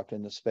of talk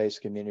in the space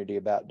community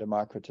about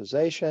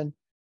democratization,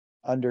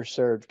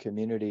 underserved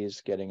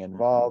communities getting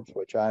involved,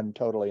 which I'm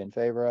totally in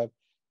favor of,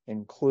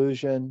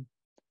 inclusion.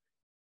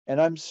 And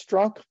I'm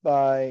struck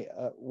by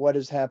what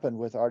has happened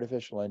with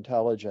artificial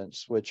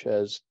intelligence, which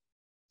has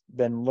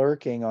been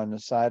lurking on the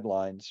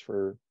sidelines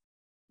for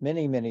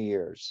many, many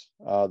years.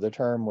 The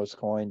term was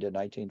coined in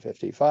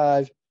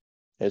 1955.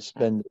 It's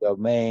been the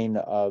domain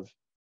of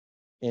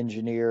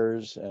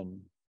engineers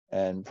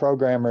and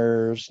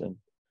programmers and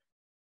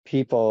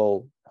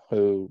people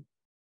who,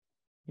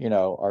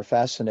 are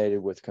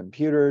fascinated with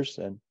computers.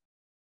 And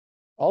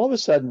all of a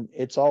sudden,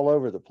 it's all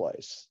over the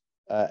place.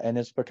 And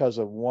it's because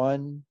of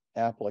one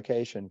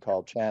application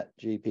called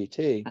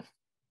ChatGPT.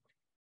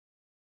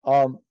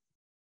 And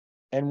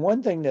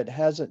one thing that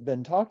hasn't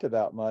been talked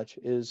about much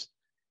is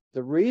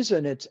the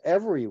reason it's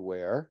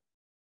everywhere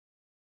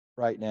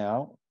right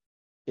now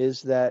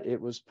is that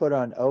it was put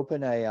on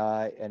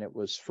OpenAI and it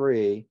was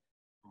free,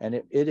 and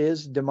it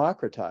is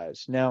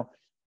democratized. Now,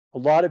 a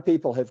lot of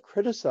people have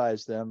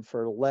criticized them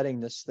for letting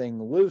this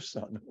thing loose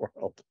on the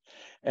world.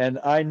 And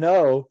I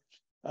know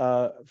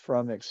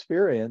from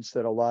experience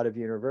that a lot of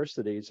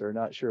universities are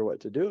not sure what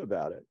to do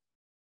about it.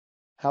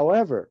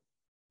 However,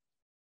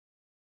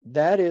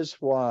 that is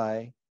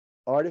why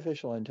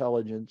artificial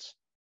intelligence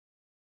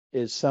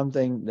is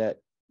something that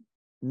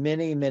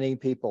many, many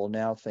people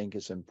now think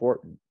is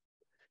important.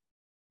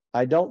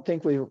 I don't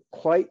think we're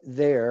quite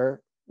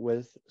there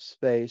with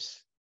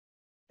space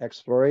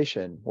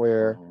exploration,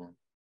 where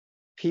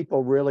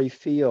people really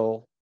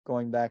feel,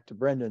 going back to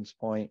Brendan's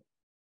point,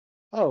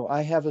 oh,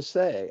 I have a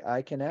say.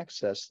 I can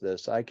access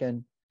this. I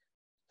can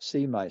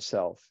see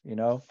myself,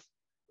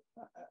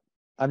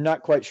 I'm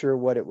not quite sure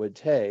what it would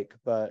take,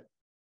 but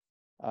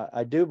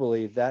I do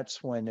believe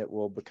that's when it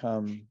will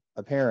become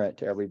apparent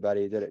to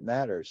everybody that it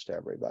matters to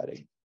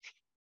everybody.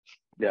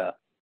 Yeah,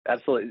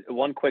 absolutely.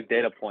 One quick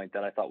data point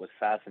that I thought was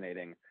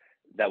fascinating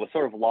that was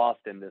sort of lost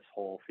in this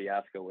whole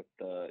fiasco with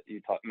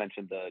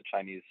mentioned the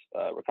Chinese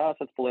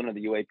reconnaissance balloon and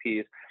the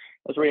UAPs.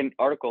 I was reading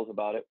articles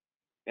about it,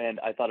 and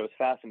I thought it was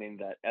fascinating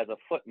that as a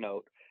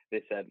footnote,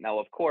 they said, now,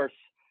 of course,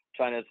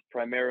 China's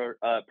primary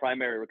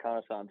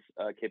reconnaissance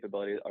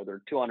capabilities are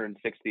their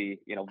 260,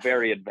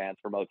 very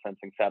advanced remote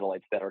sensing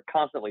satellites that are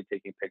constantly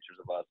taking pictures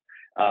of us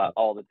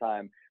all the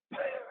time.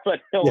 But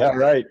no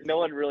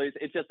one really,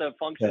 it's just a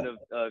function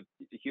of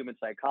human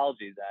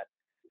psychology that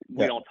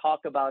we don't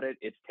talk about it.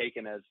 It's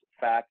taken as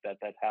fact that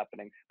that's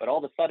happening. But all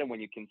of a sudden, when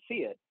you can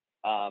see it,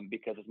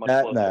 because it's much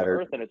closer to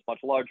Earth and it's much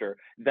larger,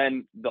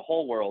 then the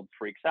whole world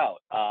freaks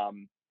out.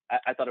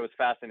 I thought it was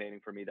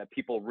fascinating for me that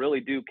people really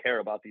do care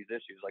about these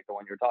issues, like the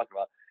one you're talking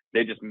about.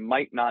 They just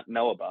might not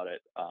know about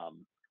it.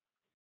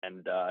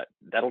 And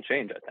that'll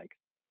change, I think.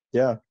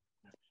 Yeah.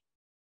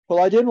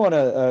 Well, I did want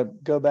to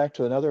go back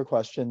to another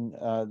question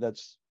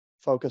that's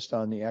focused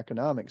on the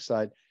economic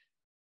side.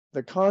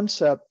 The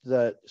concept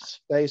that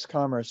space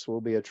commerce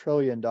will be $1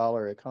 trillion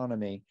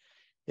economy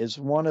is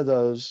one of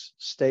those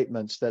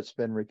statements that's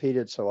been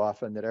repeated so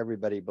often that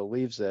everybody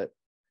believes it.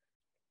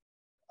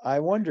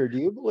 I wonder, do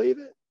you believe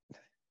it?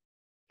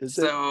 Is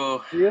it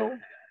real?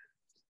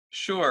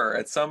 Sure.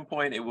 At some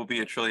point, it will be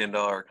 $1 trillion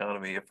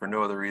economy, if for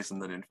no other reason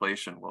than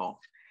inflation will.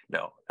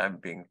 No, I'm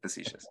being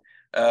facetious.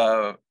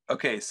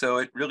 Okay, so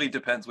it really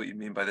depends what you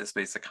mean by the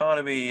space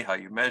economy, how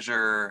you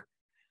measure.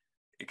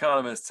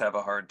 Economists have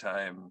a hard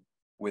time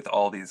with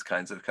all these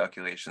kinds of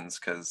calculations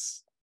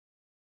because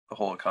the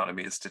whole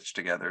economy is stitched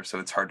together, so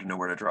it's hard to know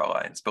where to draw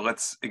lines. But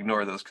let's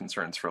ignore those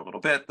concerns for a little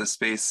bit. The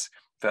Space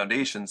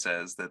Foundation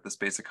says that the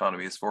space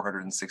economy is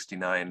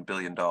 $469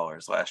 billion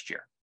last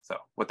year. So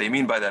what they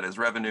mean by that is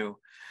revenue.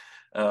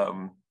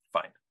 Fine,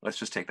 let's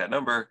just take that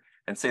number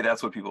and say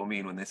that's what people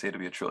mean when they say it'll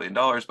be $1 trillion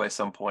by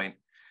some point.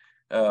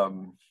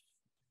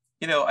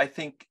 I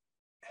think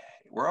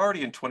we're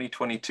already in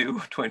 2022,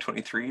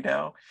 2023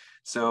 now.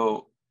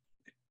 So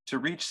to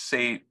reach,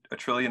 say, $1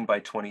 trillion by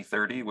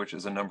 2030, which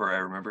is a number I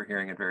remember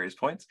hearing at various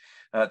points,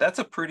 that's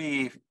a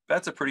pretty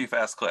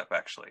fast clip,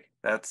 actually.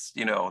 That's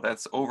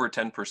over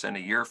 10%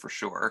 a year for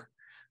sure.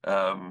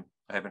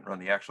 I I haven't run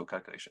the actual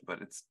calculation,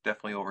 but it's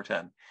definitely over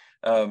 10.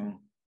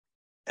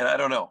 And I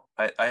don't know.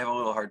 I have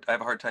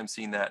a hard time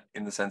seeing that,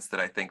 in the sense that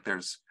I think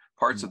there's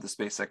parts of the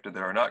space sector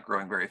that are not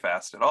growing very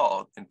fast at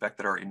all. In fact,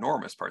 that are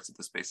enormous parts of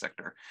the space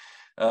sector.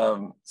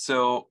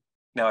 So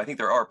now I think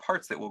there are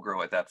parts that will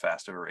grow at that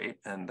fast of a rate,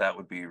 and that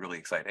would be really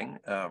exciting.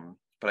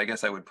 But I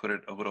guess I would put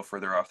it a little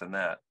further off than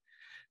that.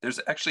 There's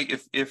actually,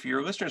 if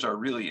your listeners are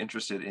really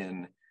interested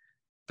in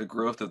the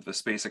growth of the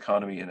space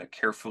economy in a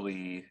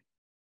carefully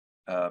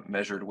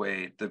measured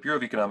way, the Bureau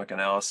of Economic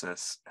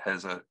Analysis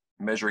has a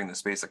Measuring the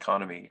Space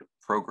Economy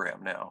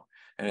program now,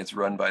 and it's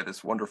run by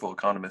this wonderful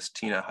economist,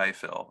 Tina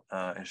Highfill,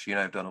 and she and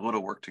I have done a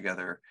little work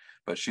together,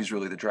 but she's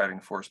really the driving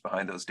force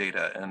behind those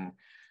data. And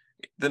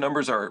the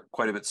numbers are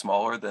quite a bit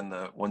smaller than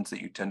the ones that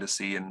you tend to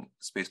see in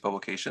space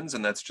publications,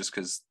 and that's just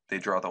because they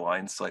draw the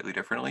lines slightly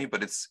differently,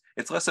 but it's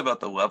less about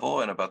the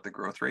level and about the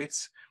growth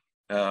rates.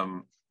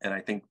 And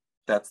I think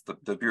that's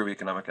the Bureau of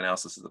Economic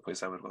Analysis is the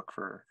place I would look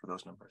for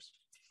those numbers.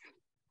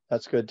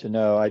 That's good to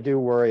know. I do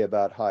worry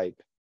about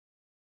hype.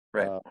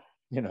 Right.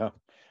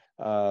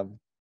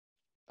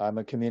 I'm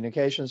a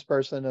communications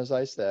person, as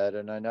I said,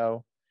 and I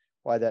know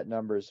why that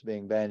number is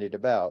being bandied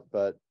about,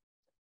 but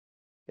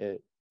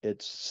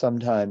it's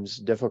sometimes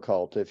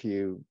difficult if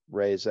you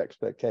raise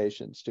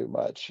expectations too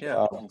much.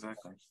 Yeah,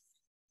 exactly.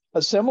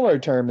 A similar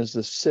term is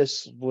the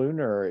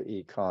cislunar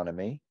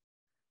economy.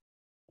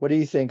 What do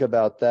you think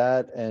about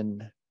that?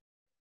 And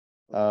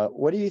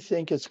what do you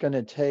think it's going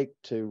to take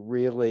to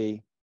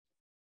really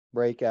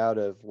break out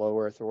of low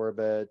Earth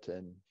orbit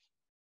and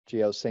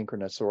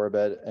geosynchronous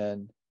orbit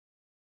and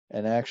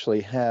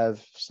actually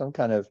have some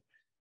kind of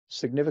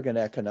significant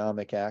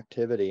economic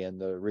activity in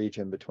the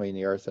region between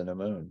the Earth and the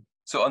Moon?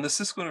 So on the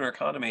cislunar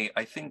economy,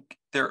 I think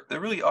there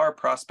really are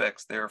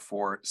prospects there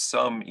for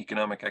some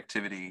economic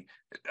activity.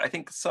 I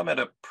think some at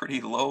a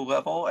pretty low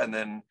level, and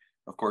then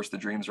of course the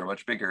dreams are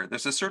much bigger.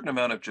 There's a certain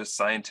amount of just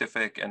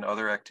scientific and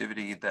other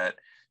activity that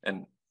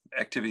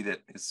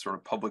is sort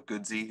of public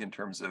goodsy in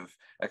terms of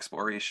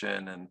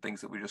exploration and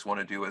things that we just want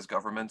to do as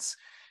governments,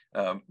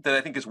 that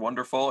I think is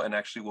wonderful and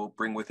actually will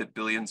bring with it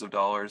billions of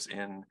dollars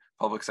in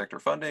public sector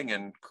funding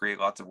and create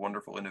lots of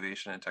wonderful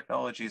innovation and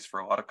technologies for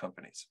a lot of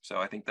companies. So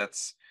I think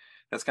that's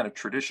kind of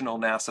traditional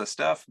NASA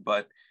stuff,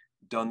 but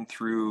done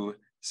through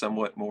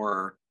somewhat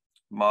more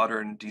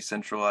modern,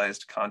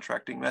 decentralized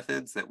contracting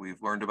methods that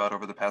we've learned about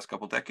over the past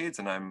couple decades.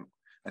 And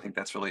I think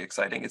that's really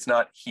exciting. It's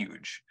not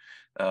huge.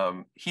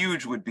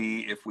 Huge would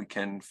be if we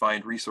can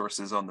find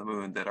resources on the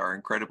Moon that are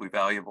incredibly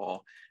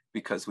valuable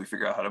because we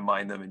figure out how to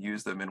mine them and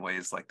use them in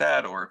ways like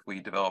that, or if we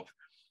develop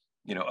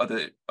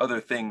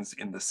other things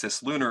in the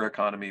cislunar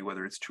economy,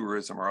 whether it's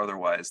tourism or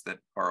otherwise, that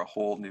are a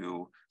whole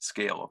new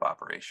scale of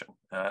operation.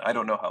 I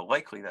don't know how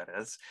likely that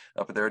is,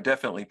 but there are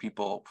definitely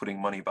people putting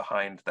money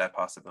behind that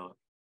possibility.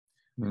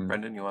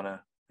 Brendan, you want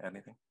to add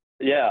anything?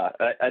 Yeah,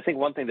 I think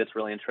one thing that's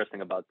really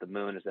interesting about the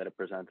Moon is that it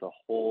presents a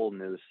whole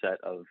new set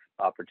of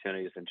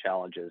opportunities and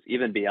challenges,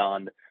 even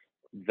beyond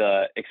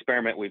the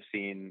experiment we've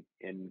seen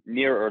in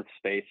near Earth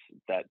space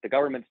that the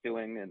government's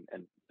doing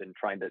and been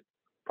trying to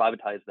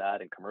privatize that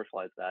and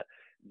commercialize that.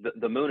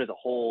 The Moon is a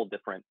whole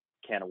different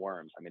can of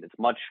worms. I mean, it's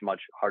much,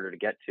 much harder to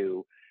get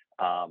to.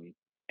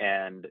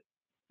 And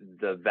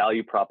the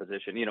value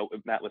proposition,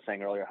 Matt was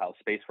saying earlier how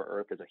space for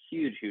Earth is a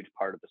huge, huge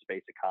part of the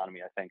space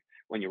economy. I think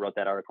when you wrote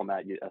that article,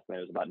 Matt, you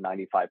estimated it was about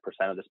 95%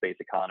 of the space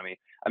economy.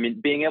 I mean,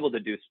 being able to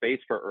do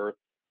space for Earth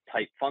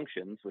type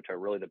functions, which are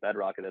really the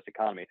bedrock of this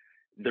economy,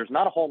 there's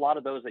not a whole lot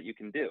of those that you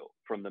can do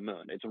from the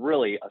Moon. It's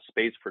really a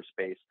space for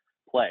space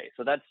play.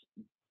 So that's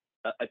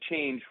a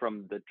change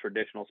from the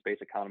traditional space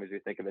economies we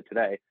think of it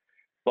today.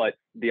 But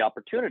the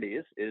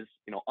opportunities is,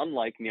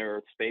 unlike near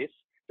Earth space,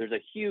 there's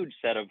a huge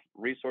set of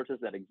resources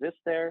that exist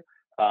there.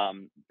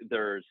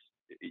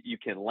 You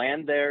can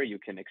land there, you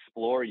can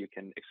explore, you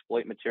can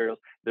exploit materials.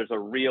 There's a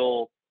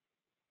real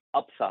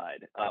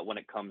upside when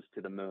it comes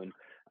to the Moon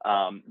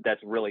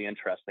that's really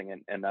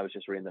interesting. And I was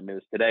just reading the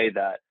news today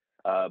that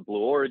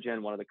Blue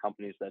Origin, one of the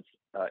companies that's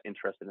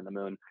interested in the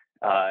Moon,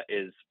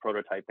 is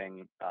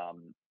prototyping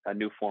a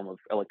new form of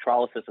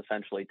electrolysis,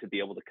 essentially, to be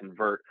able to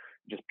convert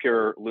just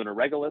pure lunar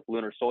regolith,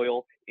 lunar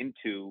soil,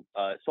 into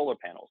solar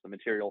panels, the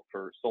material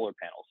for solar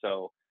panels.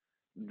 So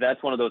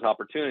that's one of those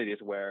opportunities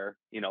where,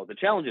 the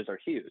challenges are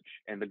huge,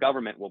 and the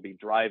government will be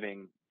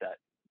driving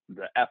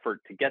the effort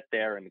to get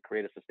there and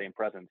create a sustained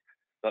presence.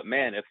 But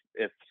man,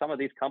 if some of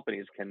these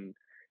companies can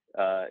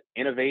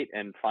innovate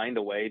and find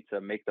a way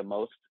to make the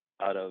most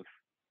out of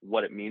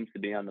what it means to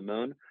be on the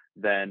Moon,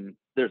 then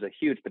there's a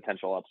huge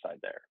potential upside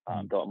there,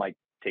 though it might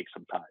take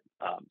some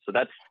time. So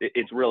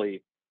it's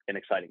really an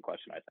exciting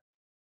question, I think.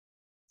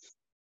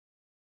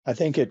 I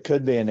think it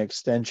could be an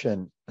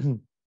extension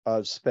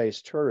of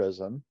space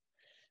tourism,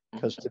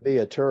 because to be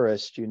a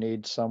tourist, you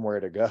need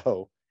somewhere to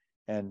go.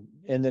 And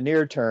in the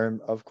near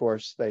term, of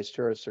course, space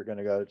tourists are going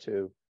to go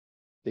to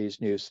these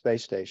new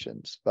space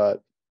stations.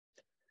 But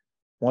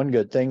one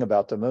good thing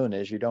about the Moon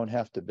is you don't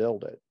have to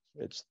build it.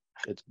 It's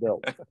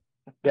built.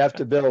 You have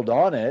to build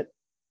on it,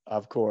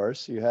 of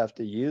course. You have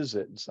to use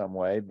it in some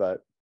way,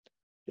 but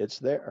it's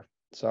there.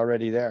 It's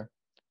already there.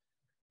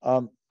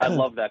 I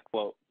love that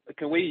quote.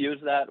 Can we use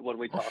that when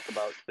we talk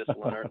about this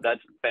lunar?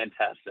 That's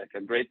fantastic.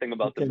 A great thing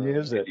about the can moon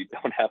use is it. you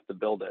don't have to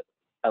build it.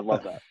 I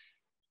love that.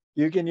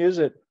 You can use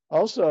it.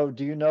 Also,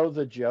 do you know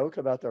the joke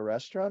about the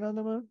restaurant on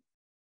the moon?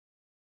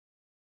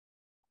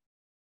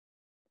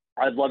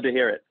 I'd love to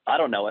hear it. I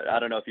don't know it. I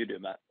don't know if you do,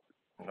 Matt.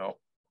 No.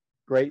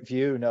 Great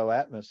view, no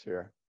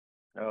atmosphere.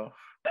 Oh.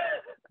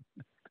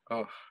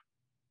 Oh.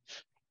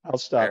 I'll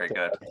stop Very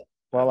there good.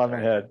 while I'm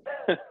Very ahead.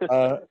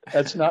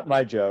 That's not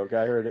my joke.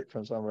 I heard it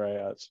from somewhere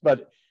else.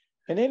 But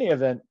in any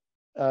event,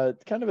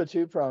 kind of a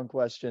two-pronged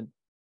question.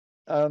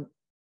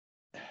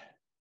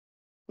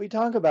 We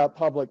talk about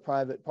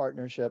public-private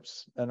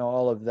partnerships and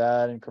all of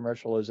that and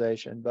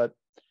commercialization, but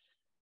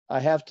I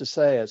have to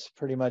say it's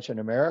pretty much an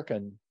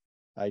American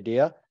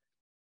idea.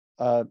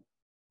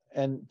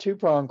 And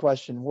two-pronged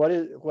question, what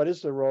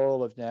is the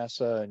role of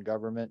NASA and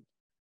government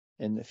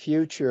in the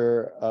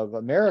future of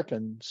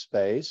American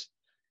space?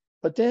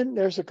 But then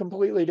there's a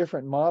completely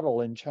different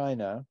model in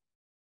China,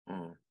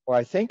 or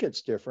I think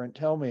it's different.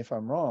 Tell me if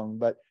I'm wrong,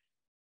 but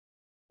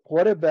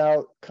what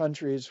about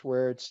countries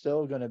where it's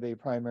still going to be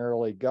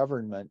primarily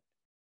government?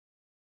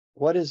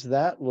 What does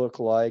that look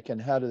like, and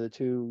how do the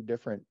two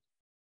different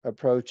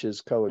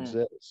approaches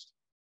coexist?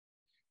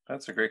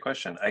 That's a great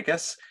question. I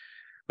guess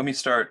let me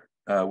start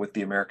with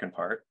the American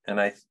part.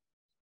 And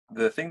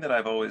the thing that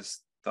I've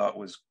always thought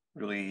was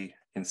really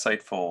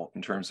insightful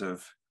in terms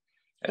of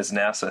as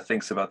NASA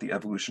thinks about the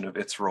evolution of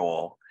its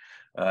role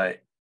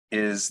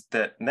is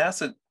that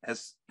NASA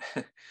has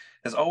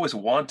has always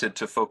wanted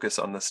to focus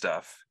on the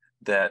stuff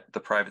that the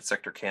private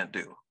sector can't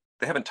do.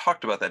 They haven't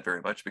talked about that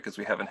very much because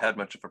we haven't had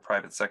much of a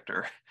private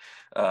sector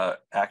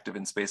active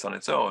in space on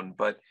its own.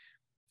 But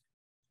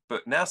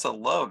NASA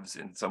loves,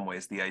 in some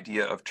ways, the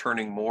idea of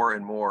turning more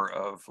and more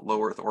of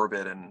low Earth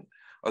orbit and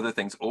other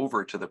things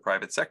over to the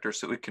private sector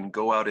so it can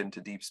go out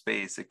into deep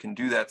space. It can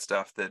do that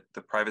stuff that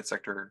the private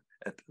sector,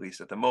 at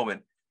least at the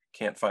moment,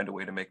 can't find a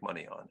way to make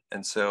money on.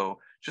 And so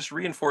just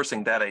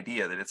reinforcing that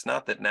idea that it's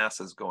not that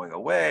NASA is going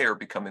away or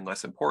becoming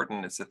less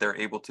important, it's that they're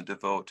able to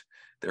devote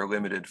their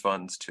limited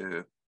funds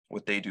to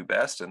what they do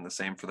best, and the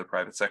same for the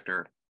private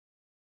sector,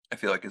 I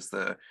feel like is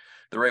the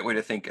right way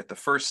to think at the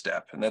first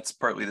step. And that's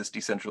partly this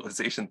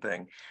decentralization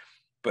thing.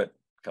 But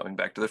coming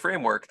back to the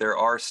framework, there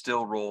are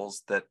still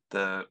roles that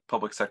the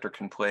public sector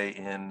can play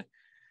in,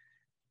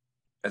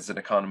 as an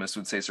economist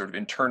would say, sort of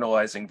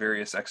internalizing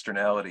various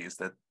externalities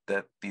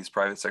that these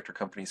private sector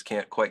companies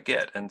can't quite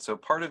get. And so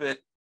part of it,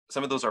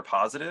 some of those are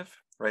positive,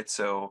 right?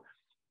 So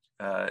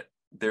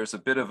there's a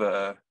bit of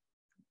a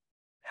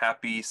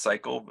happy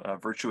cycle, a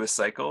virtuous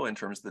cycle in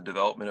terms of the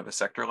development of a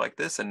sector like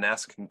this, and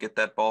NASA can get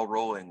that ball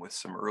rolling with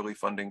some early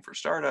funding for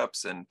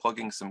startups and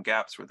plugging some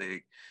gaps where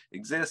they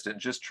exist and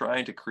just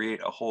trying to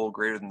create a whole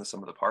greater than the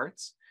sum of the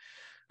parts.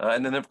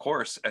 And then, of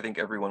course, I think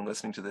everyone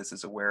listening to this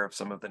is aware of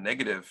some of the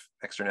negative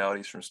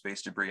externalities from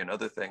space debris and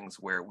other things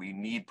where we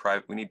need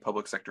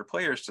public sector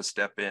players to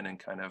step in and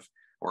kind of,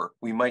 or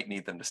we might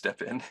need them to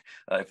step in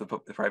if the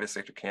private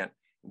sector can't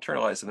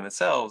internalize them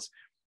themselves.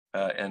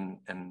 And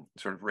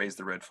sort of raise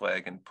the red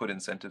flag and put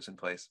incentives in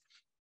place.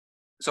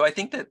 So I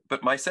think that,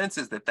 but my sense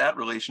is that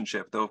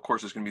relationship, though of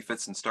course there's going to be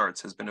fits and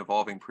starts, has been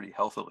evolving pretty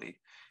healthily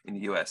in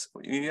the US.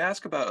 When you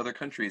ask about other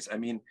countries, I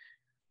mean,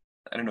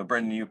 I don't know,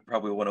 Brendan, you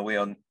probably want to weigh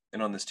in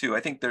on this too. I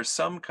think there's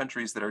some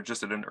countries that are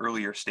just at an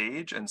earlier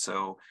stage, and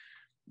so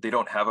they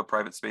don't have a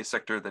private space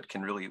sector that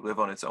can really live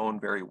on its own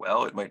very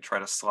well. It might try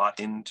to slot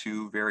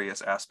into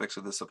various aspects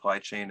of the supply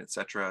chain, et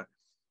cetera,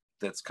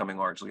 that's coming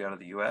largely out of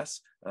the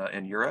US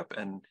and Europe,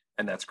 and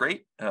that's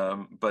great.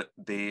 But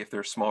if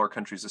they're smaller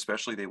countries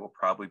especially, they will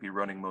probably be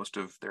running most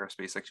of their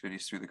space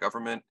activities through the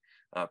government,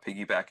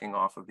 piggybacking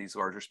off of these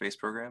larger space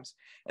programs.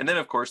 And then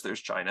of course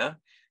there's China,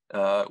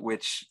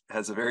 which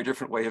has a very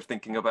different way of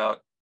thinking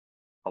about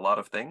a lot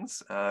of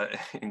things,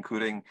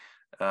 including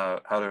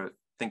how to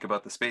think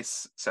about the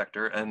space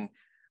sector. And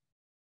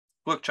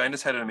look,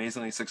 China's had an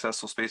amazingly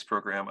successful space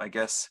program. I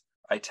guess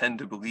I tend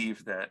to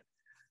believe that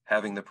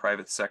having the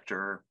private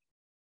sector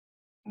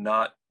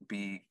not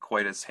be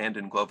quite as hand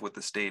in glove with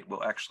the state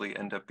will actually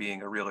end up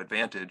being a real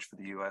advantage for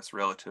the US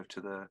relative to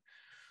the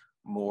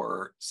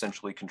more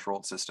centrally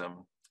controlled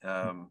system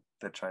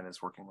that China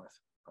is working with.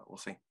 But we'll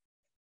see.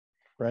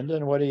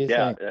 Brendan, what do you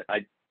think?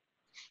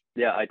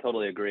 I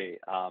totally agree.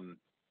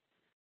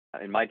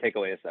 And my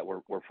takeaway is that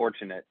we're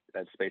fortunate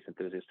as space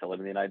enthusiasts to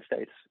live in the United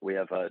States. We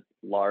have a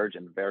large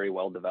and very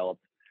well developed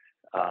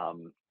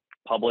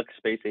public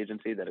space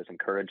agency that is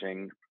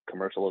encouraging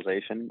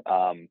commercialization.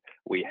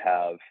 We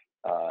have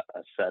a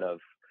set of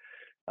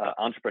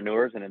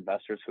entrepreneurs and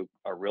investors who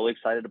are really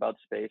excited about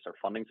space, are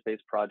funding space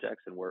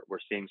projects, and we're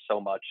seeing so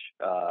much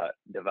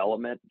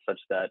development such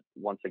that,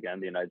 once again,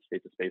 the United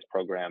States space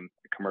program,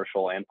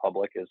 commercial and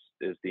public,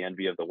 is the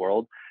envy of the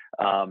world.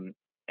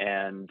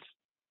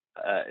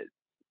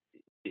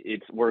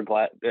 We're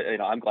glad,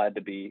 I'm glad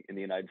to be in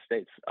the United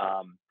States.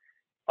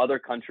 Other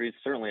countries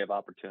certainly have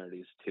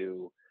opportunities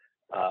to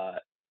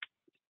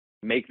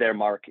make their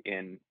mark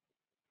in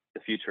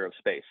the future of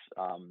space.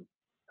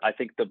 I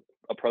think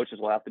approaches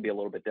will have to be a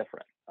little bit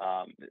different,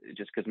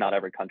 just because not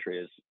every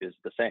country is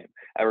the same.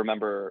 I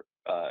remember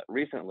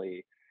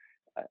recently,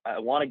 I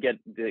want to get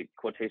the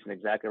quotation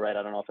exactly right.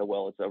 I don't know if I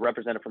will. It's a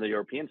representative from the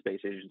European Space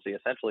Agency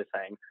essentially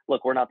saying,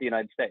 look, we're not the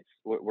United States.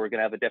 We're going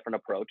to have a different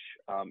approach.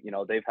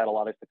 They've had a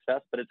lot of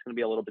success, but it's going to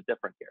be a little bit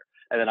different here.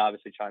 And then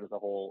obviously China's a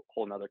whole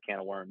nother can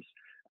of worms.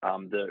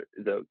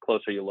 The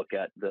closer you look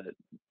at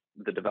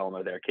the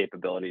development of their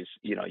capabilities,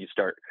 you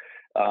start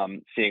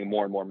seeing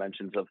more and more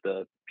mentions of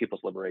the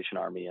People's Liberation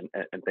Army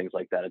and things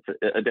like that. It's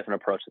a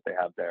different approach that they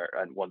have there,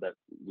 and one that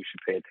we should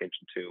pay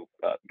attention to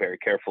very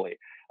carefully.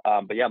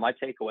 But yeah, my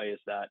takeaway is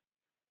that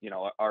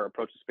our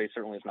approach to space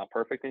certainly is not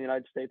perfect in the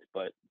United States,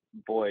 but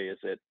boy, is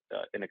it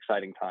an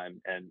exciting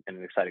time and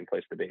an exciting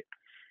place to be.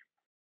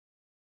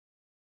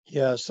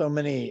 Yeah, so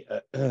many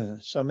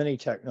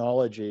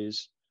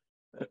technologies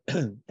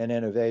and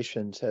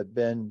innovations have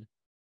been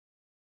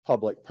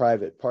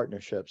public-private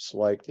partnerships,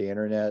 like the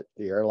internet,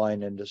 the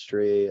airline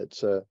industry.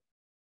 It's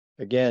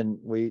again,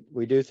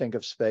 we do think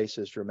of space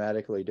as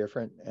dramatically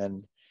different,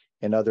 and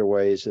in other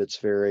ways, it's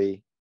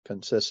very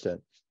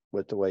consistent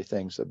with the way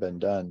things have been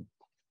done.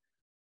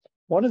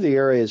 One of the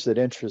areas that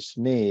interests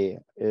me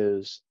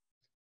is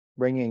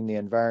bringing the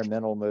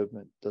environmental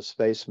movement, the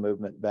space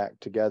movement back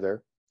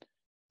together.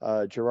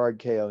 Gerard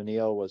K.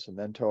 O'Neill was a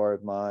mentor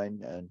of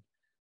mine, and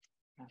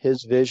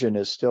his vision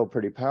is still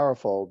pretty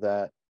powerful,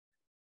 that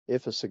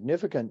if a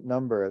significant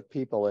number of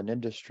people and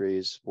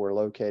industries were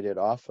located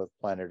off of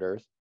planet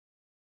Earth,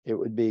 it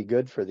would be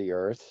good for the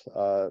Earth,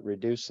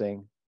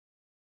 reducing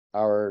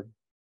our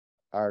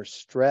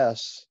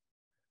stress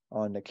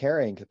on the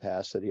carrying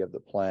capacity of the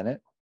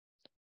planet.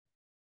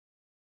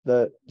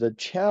 The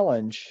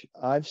challenge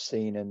I've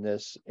seen in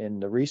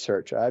the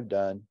research I've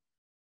done,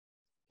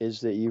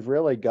 is that you've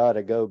really got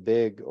to go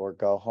big or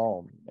go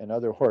home. In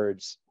other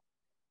words,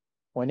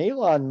 when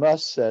Elon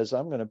Musk says,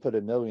 I'm going to put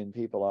 1 million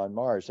people on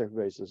Mars,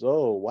 everybody says,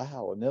 oh,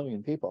 wow, 1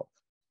 million people.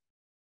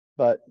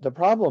 But the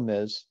problem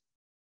is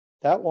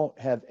that won't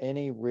have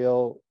any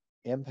real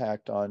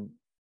impact on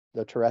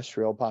the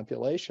terrestrial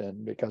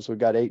population, because we've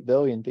got 8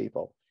 billion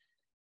people.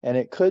 And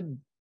it could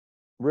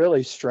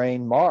really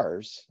strain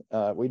Mars.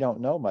 We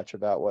don't know much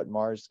about what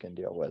Mars can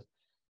deal with.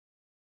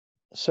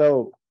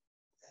 So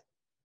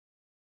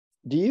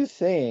do you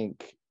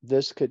think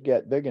this could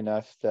get big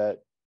enough that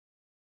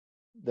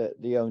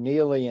the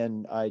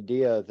O'Neillian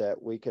idea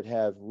that we could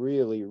have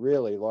really,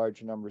 really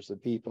large numbers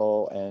of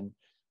people and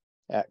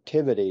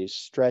activities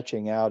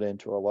stretching out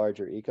into a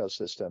larger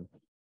ecosystem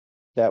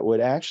that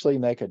would actually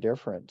make a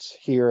difference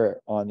here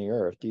on the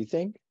Earth? Do you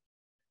think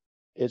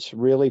it's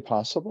really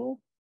possible?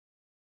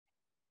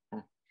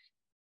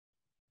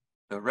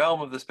 The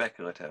realm of the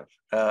speculative.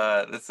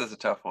 This is a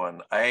tough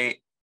one.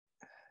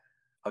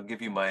 I'll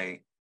give you my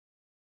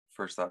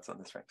first thoughts on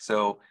this, Frank.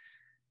 So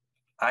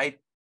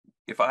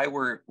if I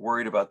were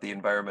worried about the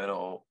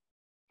environmental,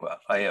 well,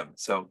 I am.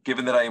 So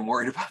given that I am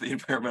worried about the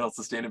environmental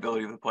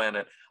sustainability of the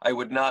planet, I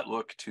would not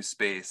look to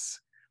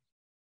space,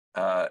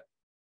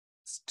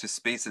 to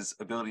space's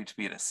ability to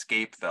be an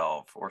escape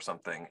valve or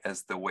something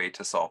as the way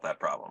to solve that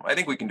problem. I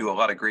think we can do a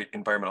lot of great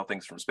environmental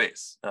things from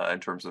space in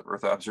terms of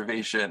Earth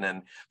observation,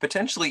 and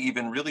potentially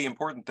even really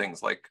important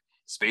things like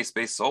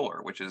space-based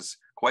solar, which is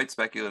quite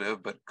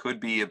speculative, but could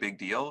be a big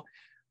deal.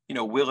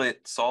 Will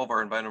it solve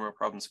our environmental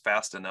problems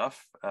fast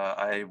enough?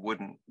 I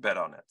wouldn't bet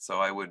on it. So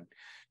I would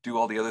do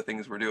all the other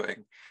things we're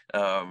doing.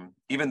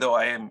 Even though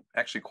I am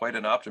actually quite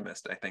an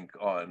optimist, I think,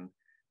 on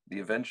the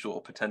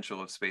eventual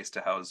potential of space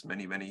to house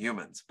many, many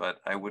humans, but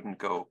I wouldn't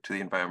go to the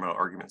environmental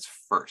arguments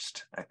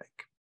first, I think,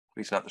 at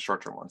least not the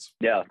short-term ones.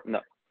 Yeah,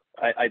 no,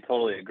 I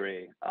totally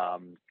agree.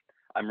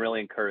 I'm really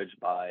encouraged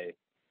by,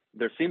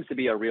 there seems to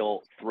be a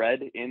real thread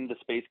in the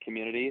space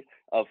community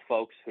of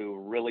folks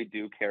who really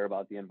do care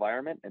about the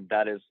environment. And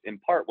that is in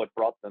part what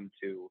brought them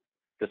to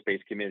the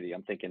space community.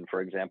 I'm thinking,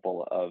 for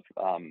example, of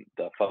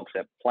the folks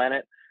at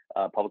Planet,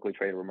 publicly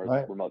traded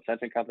remote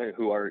sensing company,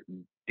 who are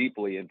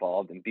deeply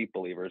involved and deep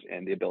believers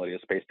in the ability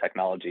of space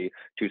technology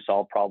to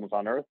solve problems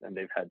on Earth. And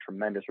they've had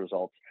tremendous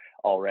results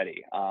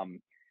already.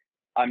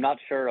 I'm not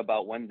sure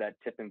about when that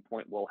tipping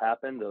point will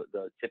happen,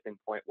 the tipping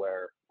point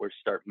where we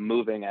start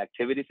moving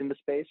activities into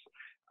space.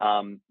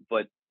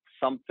 But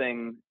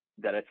something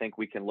that I think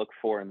we can look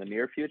for in the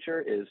near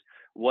future is,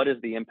 what is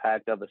the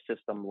impact of a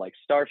system like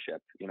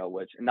Starship,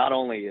 which not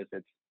only is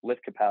its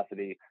lift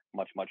capacity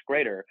much, much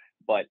greater,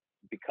 but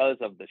because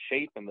of the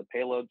shape and the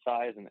payload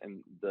size and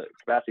the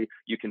capacity,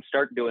 you can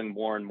start doing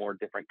more and more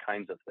different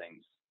kinds of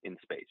things in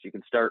space. You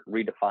can start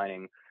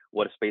redefining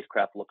what a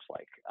spacecraft looks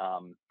like.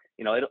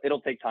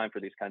 It'll take time for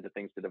these kinds of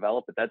things to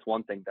develop, but that's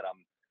one thing that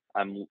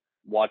I'm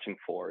watching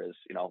for is,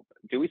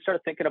 do we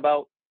start thinking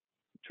about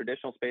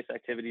traditional space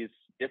activities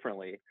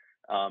differently?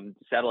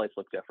 Satellites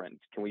look different.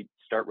 Can we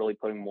start really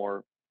putting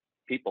more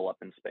people up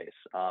in space?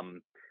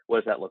 What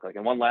does that look like?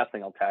 And one last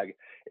thing I'll tag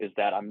is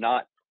that I'm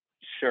not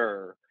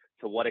sure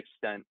to what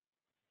extent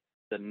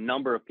the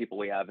number of people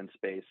we have in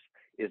space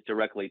is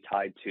directly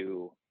tied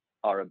to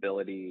our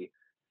ability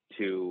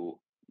to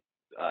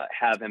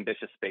have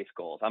ambitious space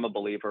goals. I'm a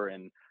believer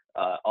in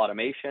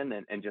automation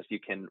and just you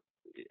can,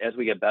 as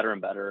we get better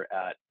and better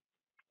at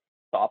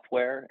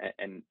software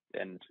and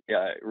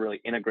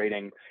really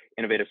integrating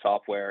innovative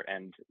software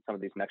and some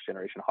of these next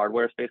generation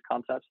hardware space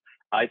concepts,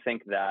 I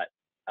think that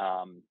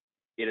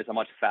it is a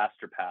much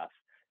faster path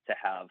to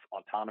have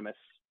autonomous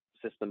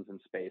systems in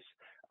space.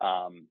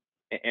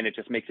 And it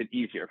just makes it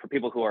easier for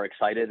people who are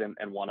excited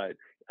and want to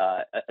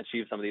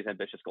achieve some of these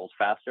ambitious goals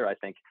faster. I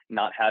think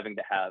not having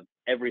to have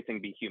everything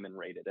be human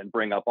rated and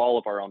bring up all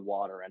of our own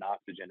water and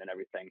oxygen and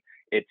everything,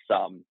 it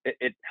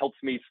helps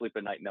me sleep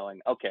at night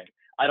knowing, okay,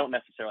 I don't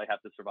necessarily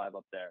have to survive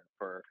up there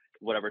for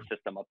whatever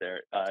system up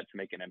there to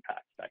make an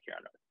impact back here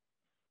on Earth.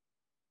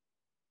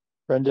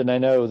 Brendan, I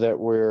know that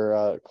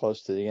we're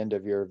close to the end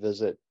of your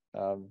visit.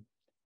 Do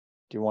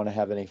you want to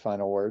have any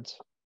final words?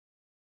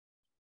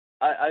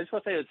 I just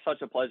want to say it's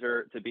such a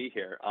pleasure to be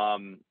here.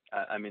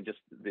 I mean, just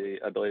the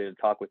ability to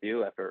talk with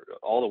you after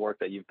all the work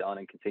that you've done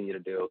and continue to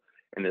do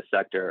in this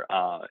sector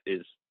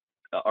is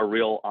a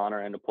real honor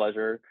and a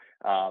pleasure.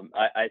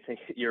 I think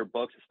your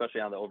books,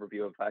 especially on the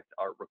overview effect,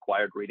 are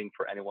required reading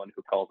for anyone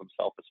who calls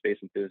himself a space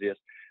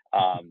enthusiast.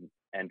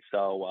 And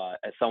so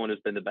as someone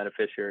who's been the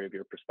beneficiary of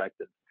your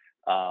perspective,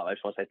 I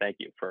just want to say thank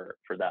you for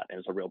that. It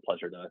was a real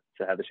pleasure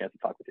to have the chance to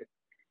talk with you.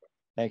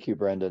 Thank you,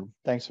 Brendan.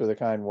 Thanks for the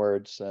kind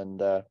words. And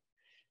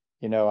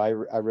you know, I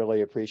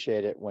really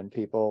appreciate it when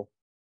people,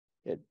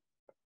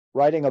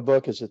 writing a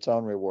book is its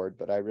own reward,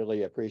 but I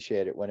really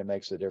appreciate it when it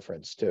makes a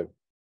difference too,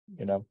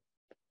 you know.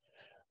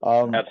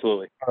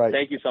 Absolutely. All right.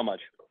 Thank you so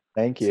much.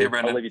 Thank you. See you,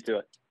 Brendan. I'll leave you to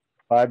it.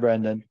 Bye,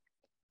 Brendan.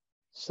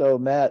 So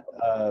Matt,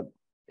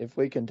 if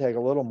we can take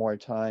a little more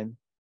time.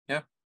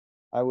 Yeah.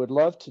 I would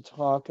love to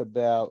talk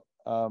about,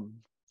 you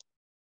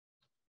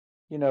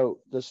know,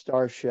 the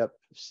Starship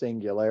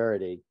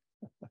singularity.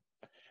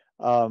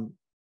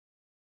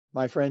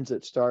 My friends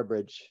at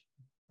Starbridge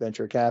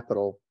Venture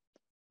Capital,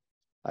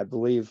 I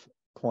believe,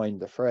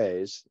 coined the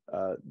phrase.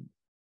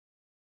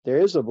 There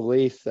is a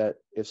belief that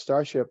if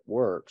Starship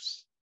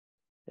works,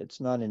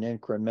 it's not an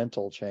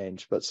incremental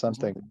change, but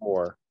something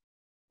more,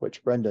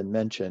 which Brendan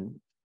mentioned.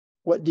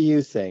 What do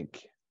you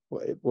think?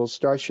 Will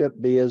Starship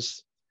be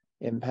as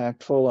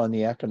impactful on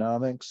the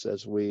economics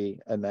as we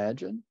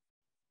imagine?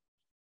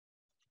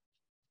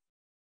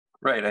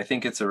 Right. I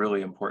think it's a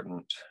really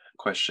important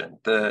question.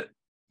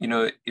 You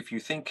know, if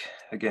you think,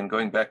 again,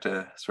 going back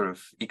to sort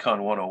of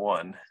Econ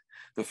 101,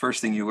 the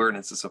first thing you learn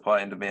is a supply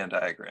and demand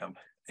diagram.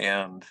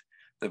 And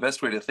the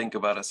best way to think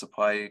about a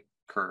supply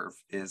curve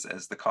is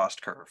as the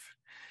cost curve.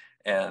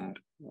 And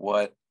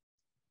what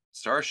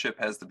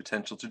Starship has the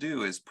potential to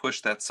do is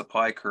push that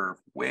supply curve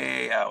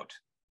way out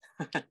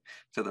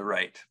to the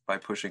right by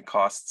pushing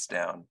costs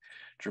down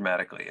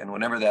dramatically. And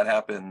whenever that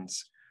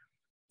happens,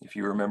 if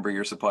you remember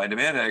your supply and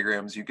demand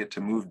diagrams, you get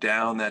to move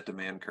down that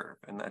demand curve.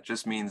 And that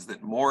just means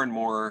that more and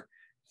more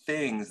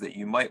things that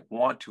you might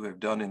want to have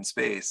done in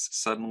space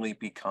suddenly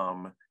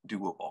become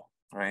doable,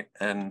 right?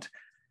 And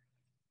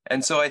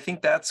so I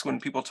think that's when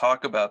people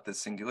talk about the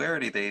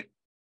singularity,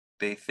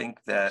 they think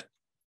that,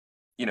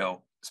 you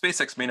know,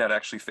 SpaceX may not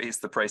actually face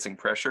the pricing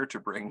pressure to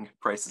bring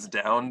prices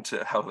down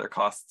to how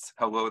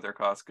low their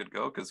costs could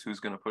go, because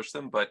who's going to push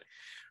them? But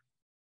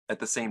at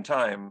the same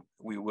time,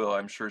 we will,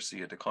 I'm sure,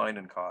 see a decline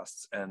in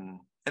costs, and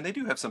they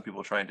do have some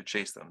people trying to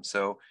chase them.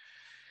 So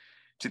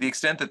to the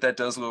extent that that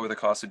does lower the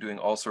cost of doing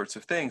all sorts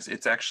of things,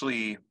 it's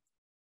actually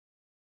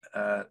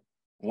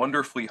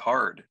wonderfully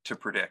hard to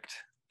predict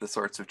the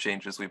sorts of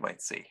changes we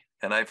might see.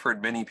 And I've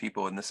heard many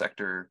people in the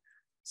sector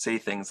say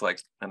things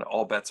like, and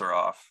all bets are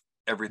off,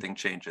 everything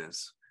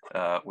changes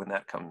when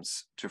that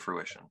comes to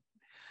fruition.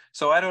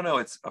 So I don't know,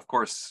 it's, of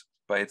course,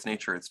 by its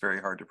nature, it's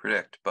very hard to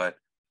predict, but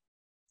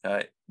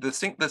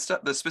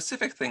the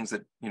specific things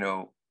that, you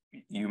know,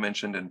 you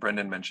mentioned and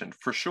Brendan mentioned,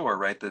 for sure,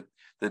 right?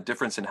 The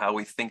difference in how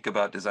we think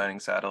about designing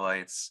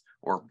satellites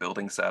or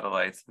building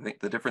satellites,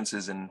 the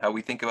differences in how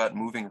we think about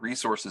moving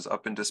resources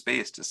up into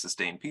space to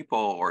sustain people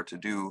or to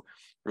do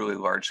really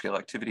large scale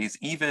activities,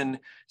 even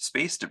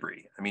space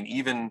debris. I mean,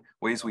 even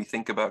ways we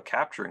think about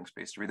capturing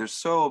space debris. There's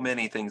so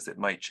many things that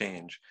might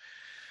change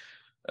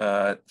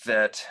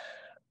that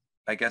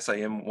I guess I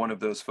am one of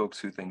those folks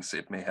who thinks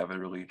it may have a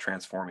really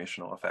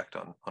transformational effect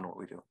on what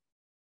we do.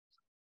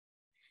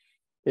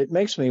 It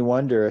makes me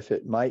wonder if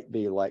it might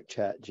be like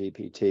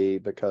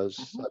ChatGPT, because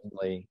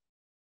suddenly,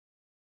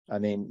 I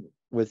mean,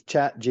 with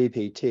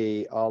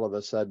ChatGPT, all of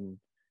a sudden,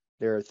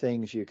 there are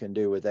things you can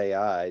do with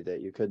AI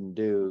that you couldn't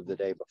do the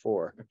day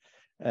before.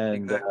 And,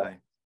 exactly.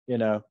 You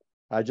know,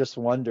 I just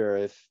wonder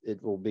if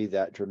it will be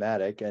that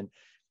dramatic. And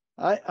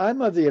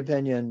I'm of the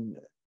opinion,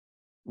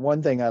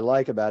 one thing I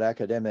like about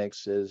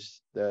academics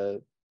is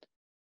the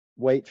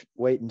wait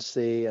and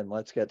see, and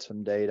let's get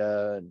some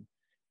data. And,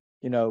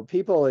 you know,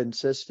 people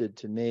insisted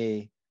to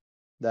me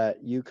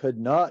that you could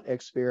not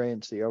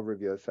experience the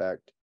overview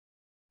effect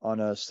on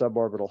a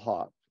suborbital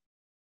hop.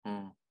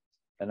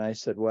 And I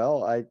said,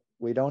 well,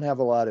 we don't have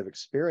a lot of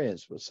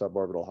experience with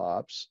suborbital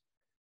hops,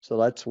 so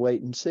let's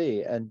wait and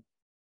see. And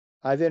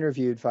I've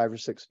interviewed 5 or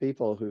 6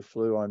 people who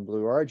flew on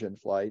Blue Origin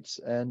flights,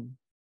 and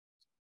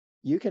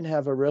you can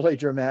have a really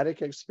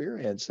dramatic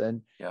experience.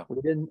 And Yeah.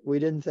 we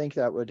didn't think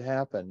that would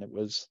happen. It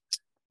was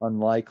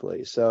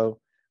unlikely. So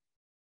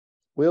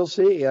we'll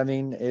see. I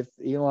mean, if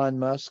Elon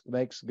Musk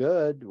makes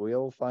good,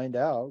 we'll find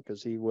out,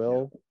 because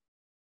he'll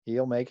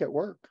make it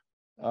work.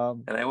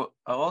 And I'll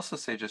also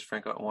say, just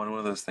Frank, one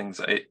of those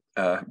things.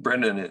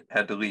 Brendan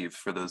had to leave,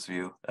 for those of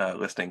you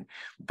listening.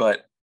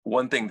 But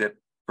one thing that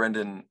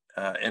Brendan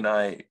and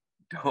I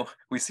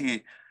we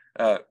see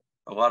a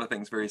lot of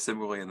things very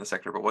similarly in the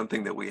sector. But one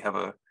thing that we have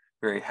a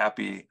very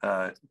happy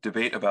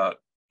debate about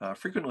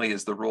frequently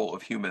is the role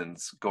of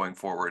humans going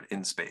forward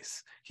in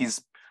space.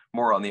 He's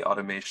more on the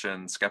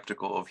automation,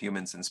 skeptical of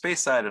humans in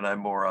space side, and I'm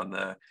more on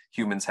the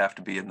humans have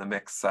to be in the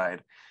mix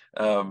side.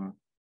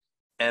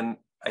 And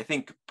I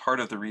think part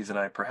of the reason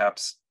I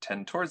perhaps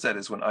tend towards that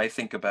is when I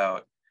think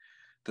about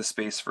the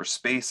space for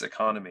space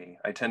economy,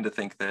 I tend to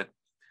think that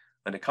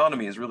an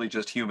economy is really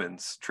just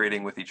humans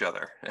trading with each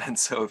other. And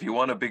so if you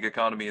want a big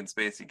economy in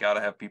space, you got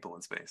to have people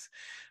in space.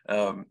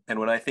 And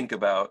when I think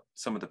about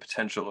some of the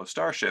potential of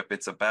Starship,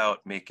 it's about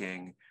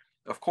making,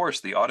 of course,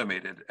 the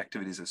automated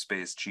activities of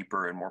space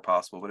cheaper and more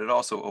possible, but it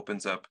also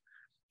opens up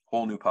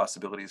whole new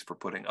possibilities for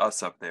putting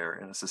us up there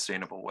in a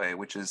sustainable way,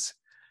 which is,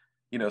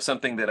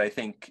 something that I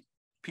think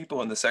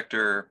people in the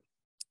sector,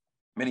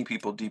 many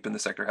people deep in the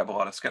sector, have a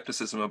lot of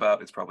skepticism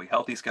about. It's probably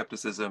healthy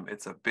skepticism.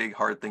 It's a big,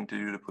 hard thing to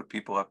do to put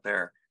people up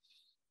there.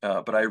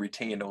 But I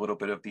retain a little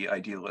bit of the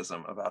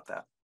idealism about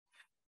that.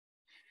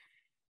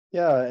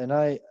 Yeah, and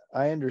I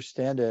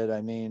understand it. I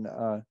mean,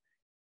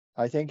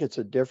 I think it's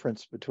a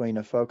difference between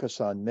a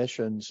focus on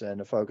missions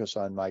and a focus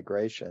on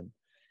migration.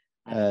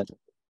 And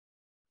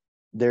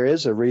there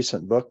is a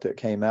recent book that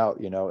came out,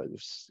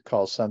 it's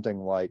called something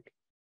like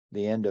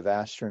The End of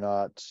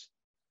Astronauts.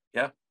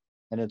 Yeah.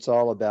 And it's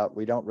all about,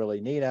 we don't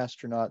really need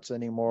astronauts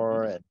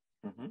anymore, and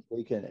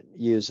we can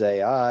use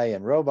AI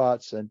and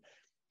robots. And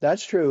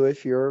that's true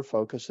if your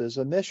focus is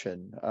a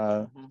mission.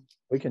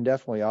 We can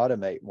definitely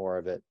automate more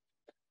of it.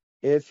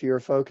 If your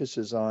focus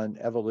is on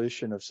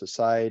evolution of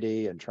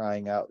society and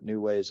trying out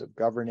new ways of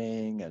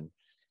governing and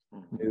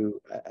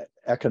new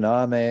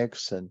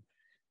economics, and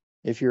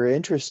if you're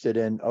interested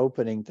in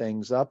opening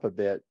things up a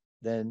bit,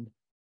 then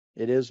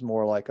it is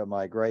more like a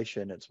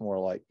migration. It's more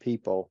like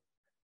people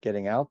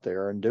getting out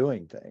there and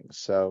doing things.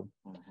 So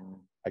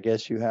I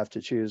guess you have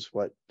to choose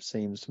what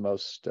seems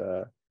most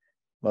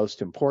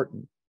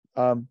important.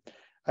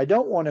 I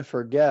don't want to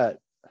forget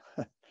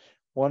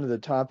one of the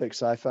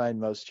topics I find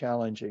most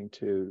challenging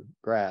to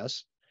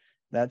grasp.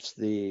 That's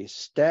the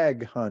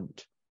stag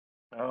hunt.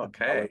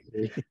 Okay.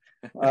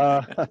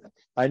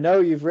 I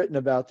know you've written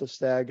about the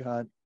stag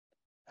hunt,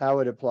 how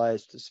it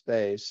applies to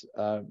space.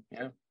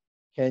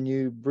 Can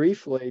you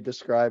briefly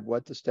describe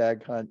what the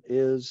stag hunt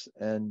is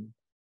and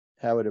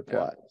how it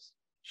applies?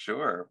 Yeah.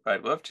 Sure,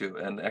 I'd love to.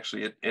 And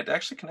actually, it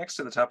actually connects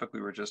to the topic we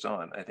were just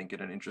on, I think,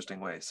 in an interesting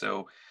way.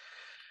 So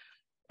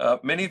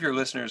many of your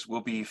listeners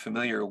will be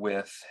familiar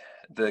with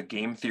the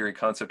game theory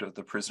concept of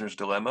the prisoner's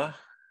dilemma,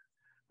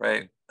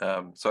 right?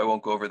 So I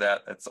won't go over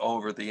that. It's all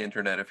over the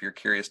internet if you're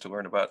curious to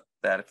learn about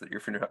that. If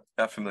you're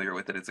not familiar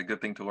with it, it's a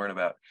good thing to learn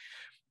about.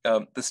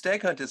 The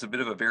stag hunt is a bit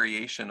of a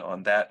variation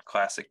on that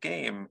classic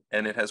game,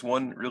 and it has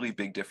one really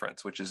big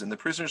difference, which is in the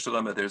prisoner's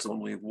dilemma, there's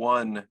only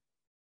one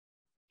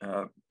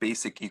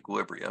basic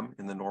equilibrium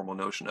in the normal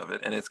notion of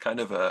it, and it's kind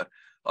of a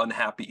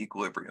unhappy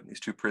equilibrium. These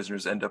two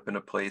prisoners end up in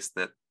a place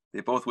that they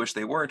both wish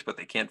they weren't, but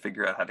they can't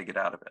figure out how to get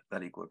out of it,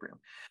 that equilibrium.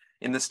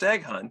 In the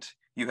stag hunt,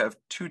 you have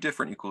two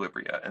different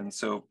equilibria. And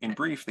so in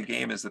brief, the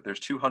game is that there's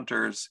two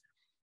hunters.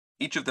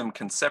 Each of them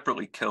can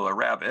separately kill a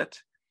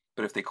rabbit,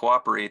 but if they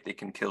cooperate, they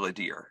can kill a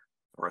deer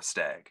or a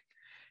stag.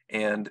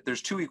 And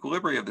there's two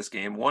equilibria of this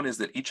game. One is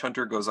that each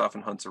hunter goes off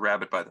and hunts a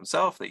rabbit by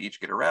themselves. They each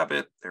get a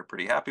rabbit. They're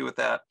pretty happy with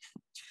that.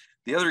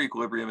 The other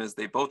equilibrium is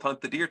they both hunt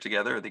the deer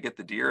together. They get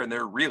the deer and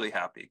they're really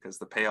happy because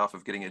the payoff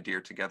of getting a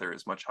deer together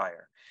is much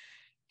higher.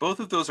 Both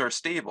of those are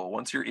stable.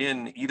 Once you're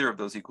in either of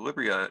those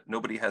equilibria,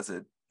 nobody has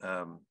a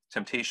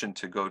temptation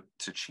to go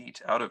to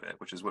cheat out of it,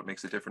 which is what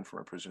makes it different from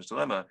a prisoner's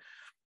dilemma.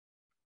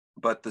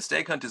 But the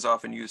stag hunt is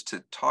often used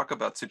to talk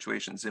about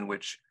situations in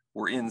which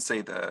we're in, say,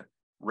 the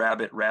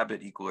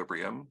rabbit-rabbit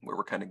equilibrium, where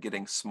we're kind of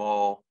getting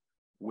small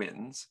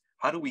wins.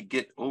 How do we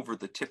get over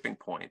the tipping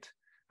point?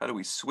 How do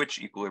we switch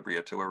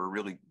equilibria to where we're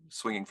really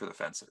swinging for the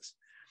fences?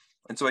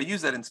 And so I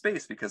use that in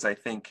space because I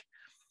think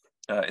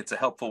it's a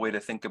helpful way to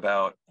think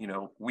about,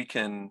 we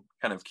can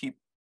kind of keep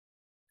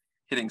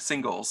hitting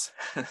singles,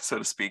 so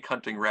to speak,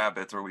 hunting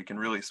rabbits, or we can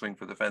really swing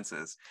for the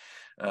fences,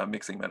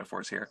 mixing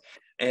metaphors here.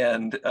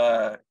 And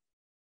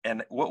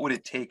what would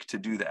it take to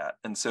do that?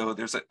 And so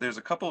there's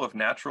a couple of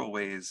natural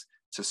ways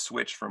to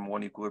switch from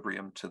one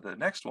equilibrium to the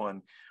next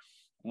one.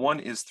 One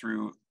is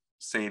through,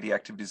 say, the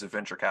activities of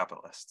venture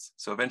capitalists.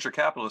 So venture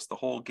capitalists, the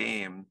whole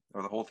game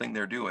or the whole thing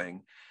they're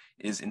doing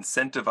is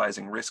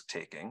incentivizing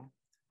risk-taking,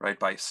 right?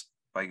 By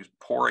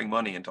pouring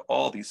money into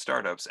all these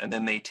startups, and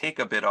then they take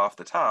a bit off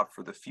the top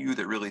for the few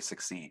that really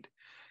succeed.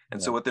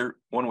 And so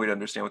one way to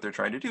understand what they're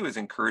trying to do is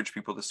encourage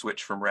people to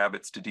switch from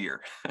rabbits to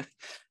deer.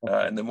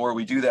 And the more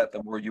we do that,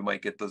 the more you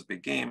might get those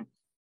big game.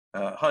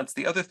 hunts.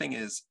 The other thing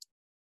is,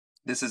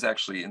 this is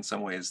actually, in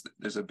some ways,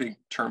 there's a big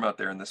term out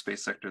there in the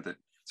space sector that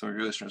some of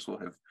your listeners will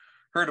have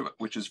heard of,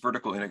 which is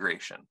vertical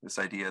integration. This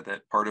idea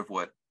that part of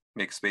what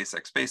makes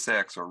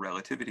SpaceX or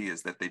relativity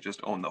is that they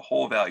just own the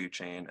whole value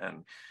chain,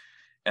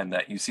 and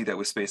that you see that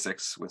with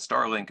SpaceX, with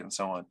Starlink, and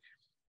so on.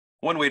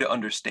 One way to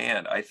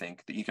understand, I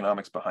think, the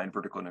economics behind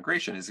vertical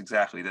integration is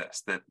exactly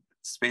this: that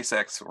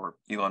SpaceX or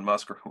Elon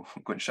Musk or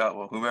Gwynne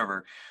Shotwell,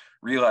 whomever,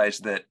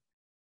 realized that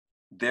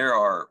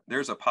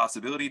there's a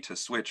possibility to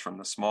switch from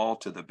the small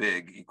to the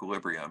big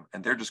equilibrium,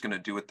 and they're just going to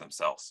do it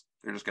themselves.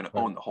 They're just going to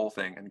own the whole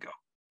thing and go.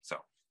 So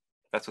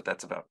that's what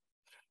that's about.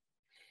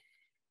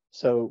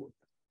 So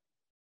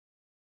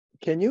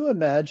can you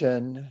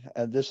imagine,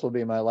 and this will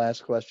be my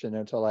last question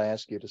until I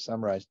ask you to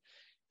summarize,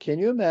 can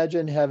you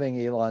imagine having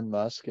Elon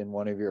Musk in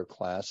one of your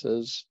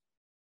classes?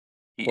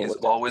 He is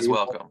always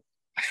welcome.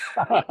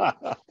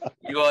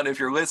 Elon, if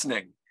you're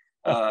listening,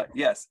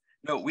 yes.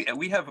 No,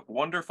 we have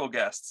wonderful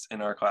guests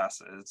in our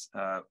classes,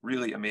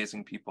 really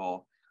amazing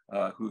people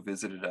who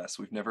visited us.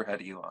 We've never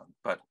had Elon,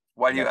 but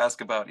why do you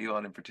ask about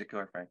Elon in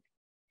particular, Frank?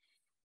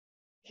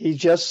 He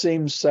just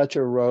seems such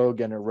a rogue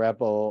and a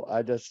rebel.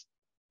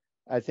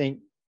 I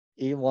think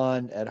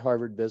Elon at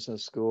Harvard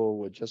Business School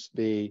would just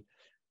be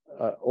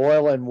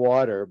oil and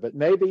water, but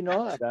maybe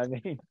not. I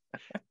mean,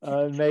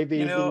 maybe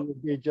he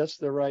would be just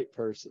the right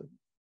person.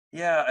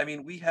 Yeah, I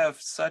mean, we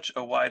have such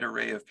a wide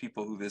array of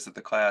people who visit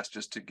the class,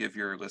 just to give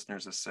your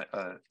listeners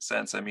a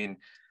sense. I mean,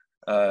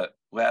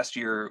 last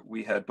year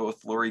we had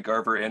both Lori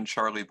Garver and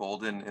Charlie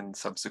Bolden in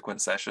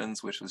subsequent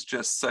sessions, which was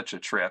just such a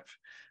trip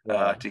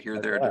to hear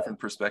their different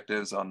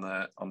perspectives on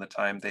the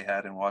time they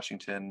had in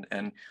Washington.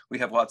 And we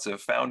have lots of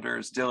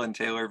founders. Dylan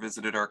Taylor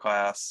visited our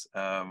class,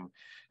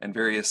 and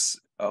various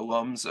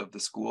alums of the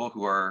school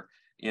who are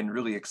in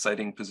really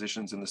exciting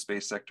positions in the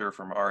space sector,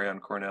 from Ariane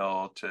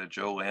Cornell to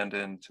Joe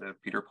Landon to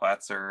Peter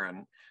Platzer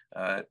and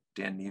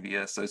Dan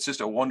Nevia. So it's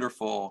just a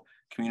wonderful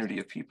community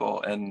of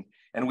people. And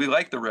we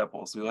like the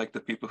rebels. We like the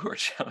people who are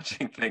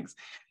challenging things.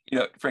 You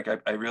know, Frank,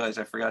 I realized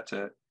I forgot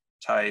to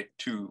tie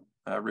two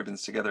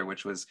ribbons together,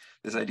 which was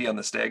this idea on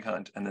the stag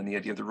hunt, and then the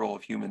idea of the role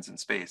of humans in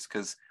space.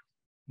 Because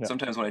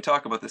sometimes when I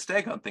talk about the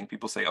stag hunt thing,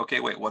 people say,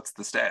 okay, wait, what's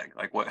the stag?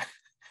 Like, what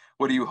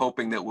are you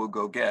hoping that we'll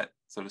go get,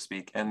 so to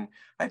speak? And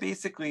I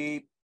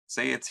basically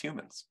say it's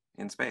humans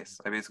in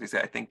space. I basically say,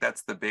 I think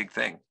that's the big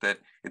thing, that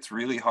it's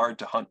really hard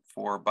to hunt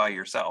for by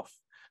yourself.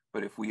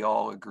 But if we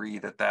all agree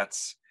that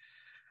that's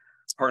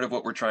part of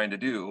what we're trying to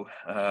do,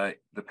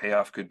 the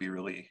payoff could be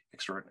really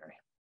extraordinary.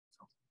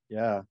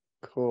 Yeah,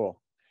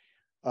 cool.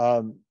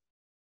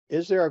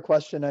 Is there a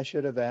question I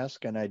should have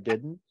asked and I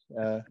didn't?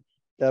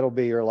 That'll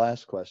be your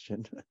last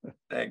question.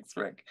 Thanks,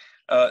 Frank.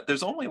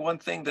 There's only one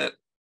thing that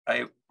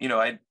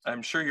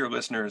I'm sure your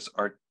listeners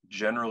are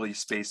generally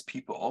space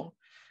people,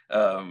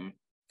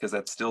 because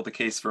that's still the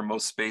case for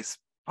most space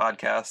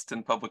podcasts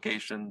and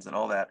publications and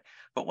all that.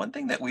 But one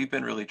thing that we've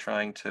been really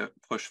trying to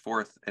push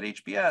forth at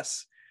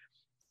HBS,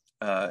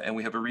 and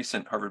we have a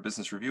recent Harvard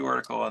Business Review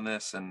article on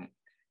this, and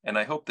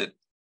I hope that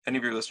any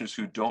of your listeners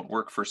who don't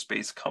work for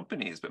space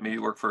companies, but maybe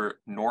work for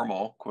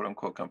normal, quote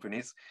unquote,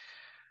 companies,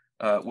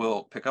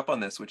 will pick up on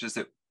this, which is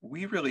that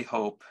we really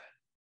hope,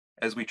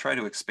 as we try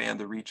to expand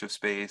the reach of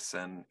space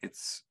and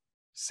its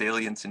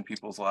salience in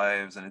people's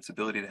lives and its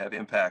ability to have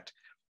impact,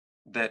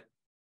 that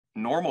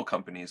normal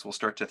companies will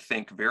start to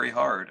think very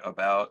hard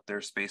about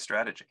their space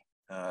strategy,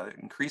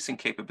 increasing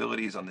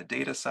capabilities on the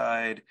data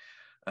side,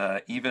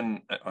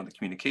 even on the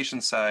communication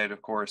side,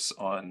 of course,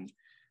 on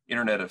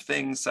Internet of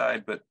Things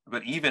side, but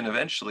even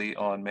eventually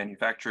on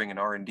manufacturing and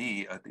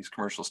R&D at these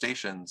commercial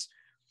stations,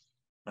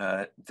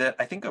 that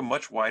I think a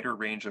much wider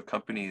range of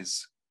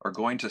companies are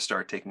going to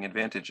start taking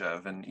advantage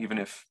of. And even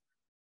if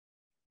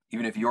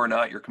you're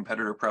not, your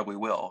competitor probably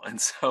will. And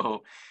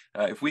so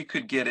if we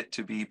could get it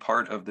to be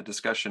part of the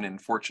discussion in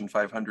Fortune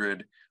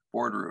 500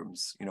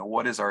 boardrooms,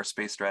 what is our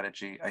space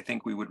strategy? I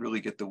think we would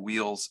really get the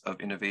wheels of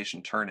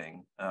innovation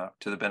turning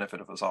to the benefit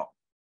of us all.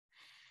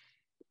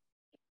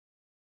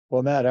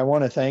 Well, Matt, I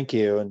want to thank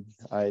you. And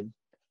I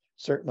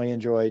certainly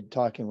enjoyed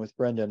talking with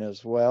Brendan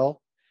as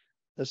well.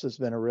 This has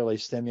been a really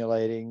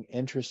stimulating,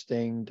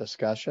 interesting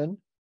discussion.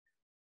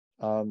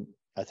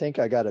 I think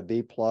I got a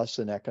B+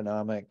 in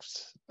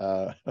economics.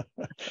 I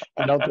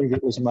don't think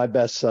it was my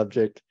best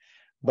subject,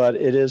 but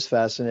it is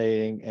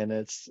fascinating, and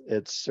it's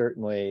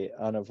certainly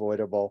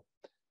unavoidable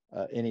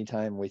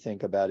anytime we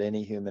think about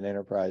any human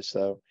enterprise.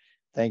 So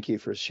thank you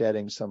for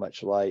shedding so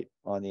much light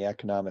on the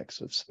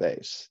economics of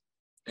space.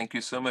 Thank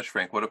you so much,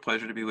 Frank. What a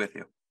pleasure to be with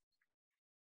you.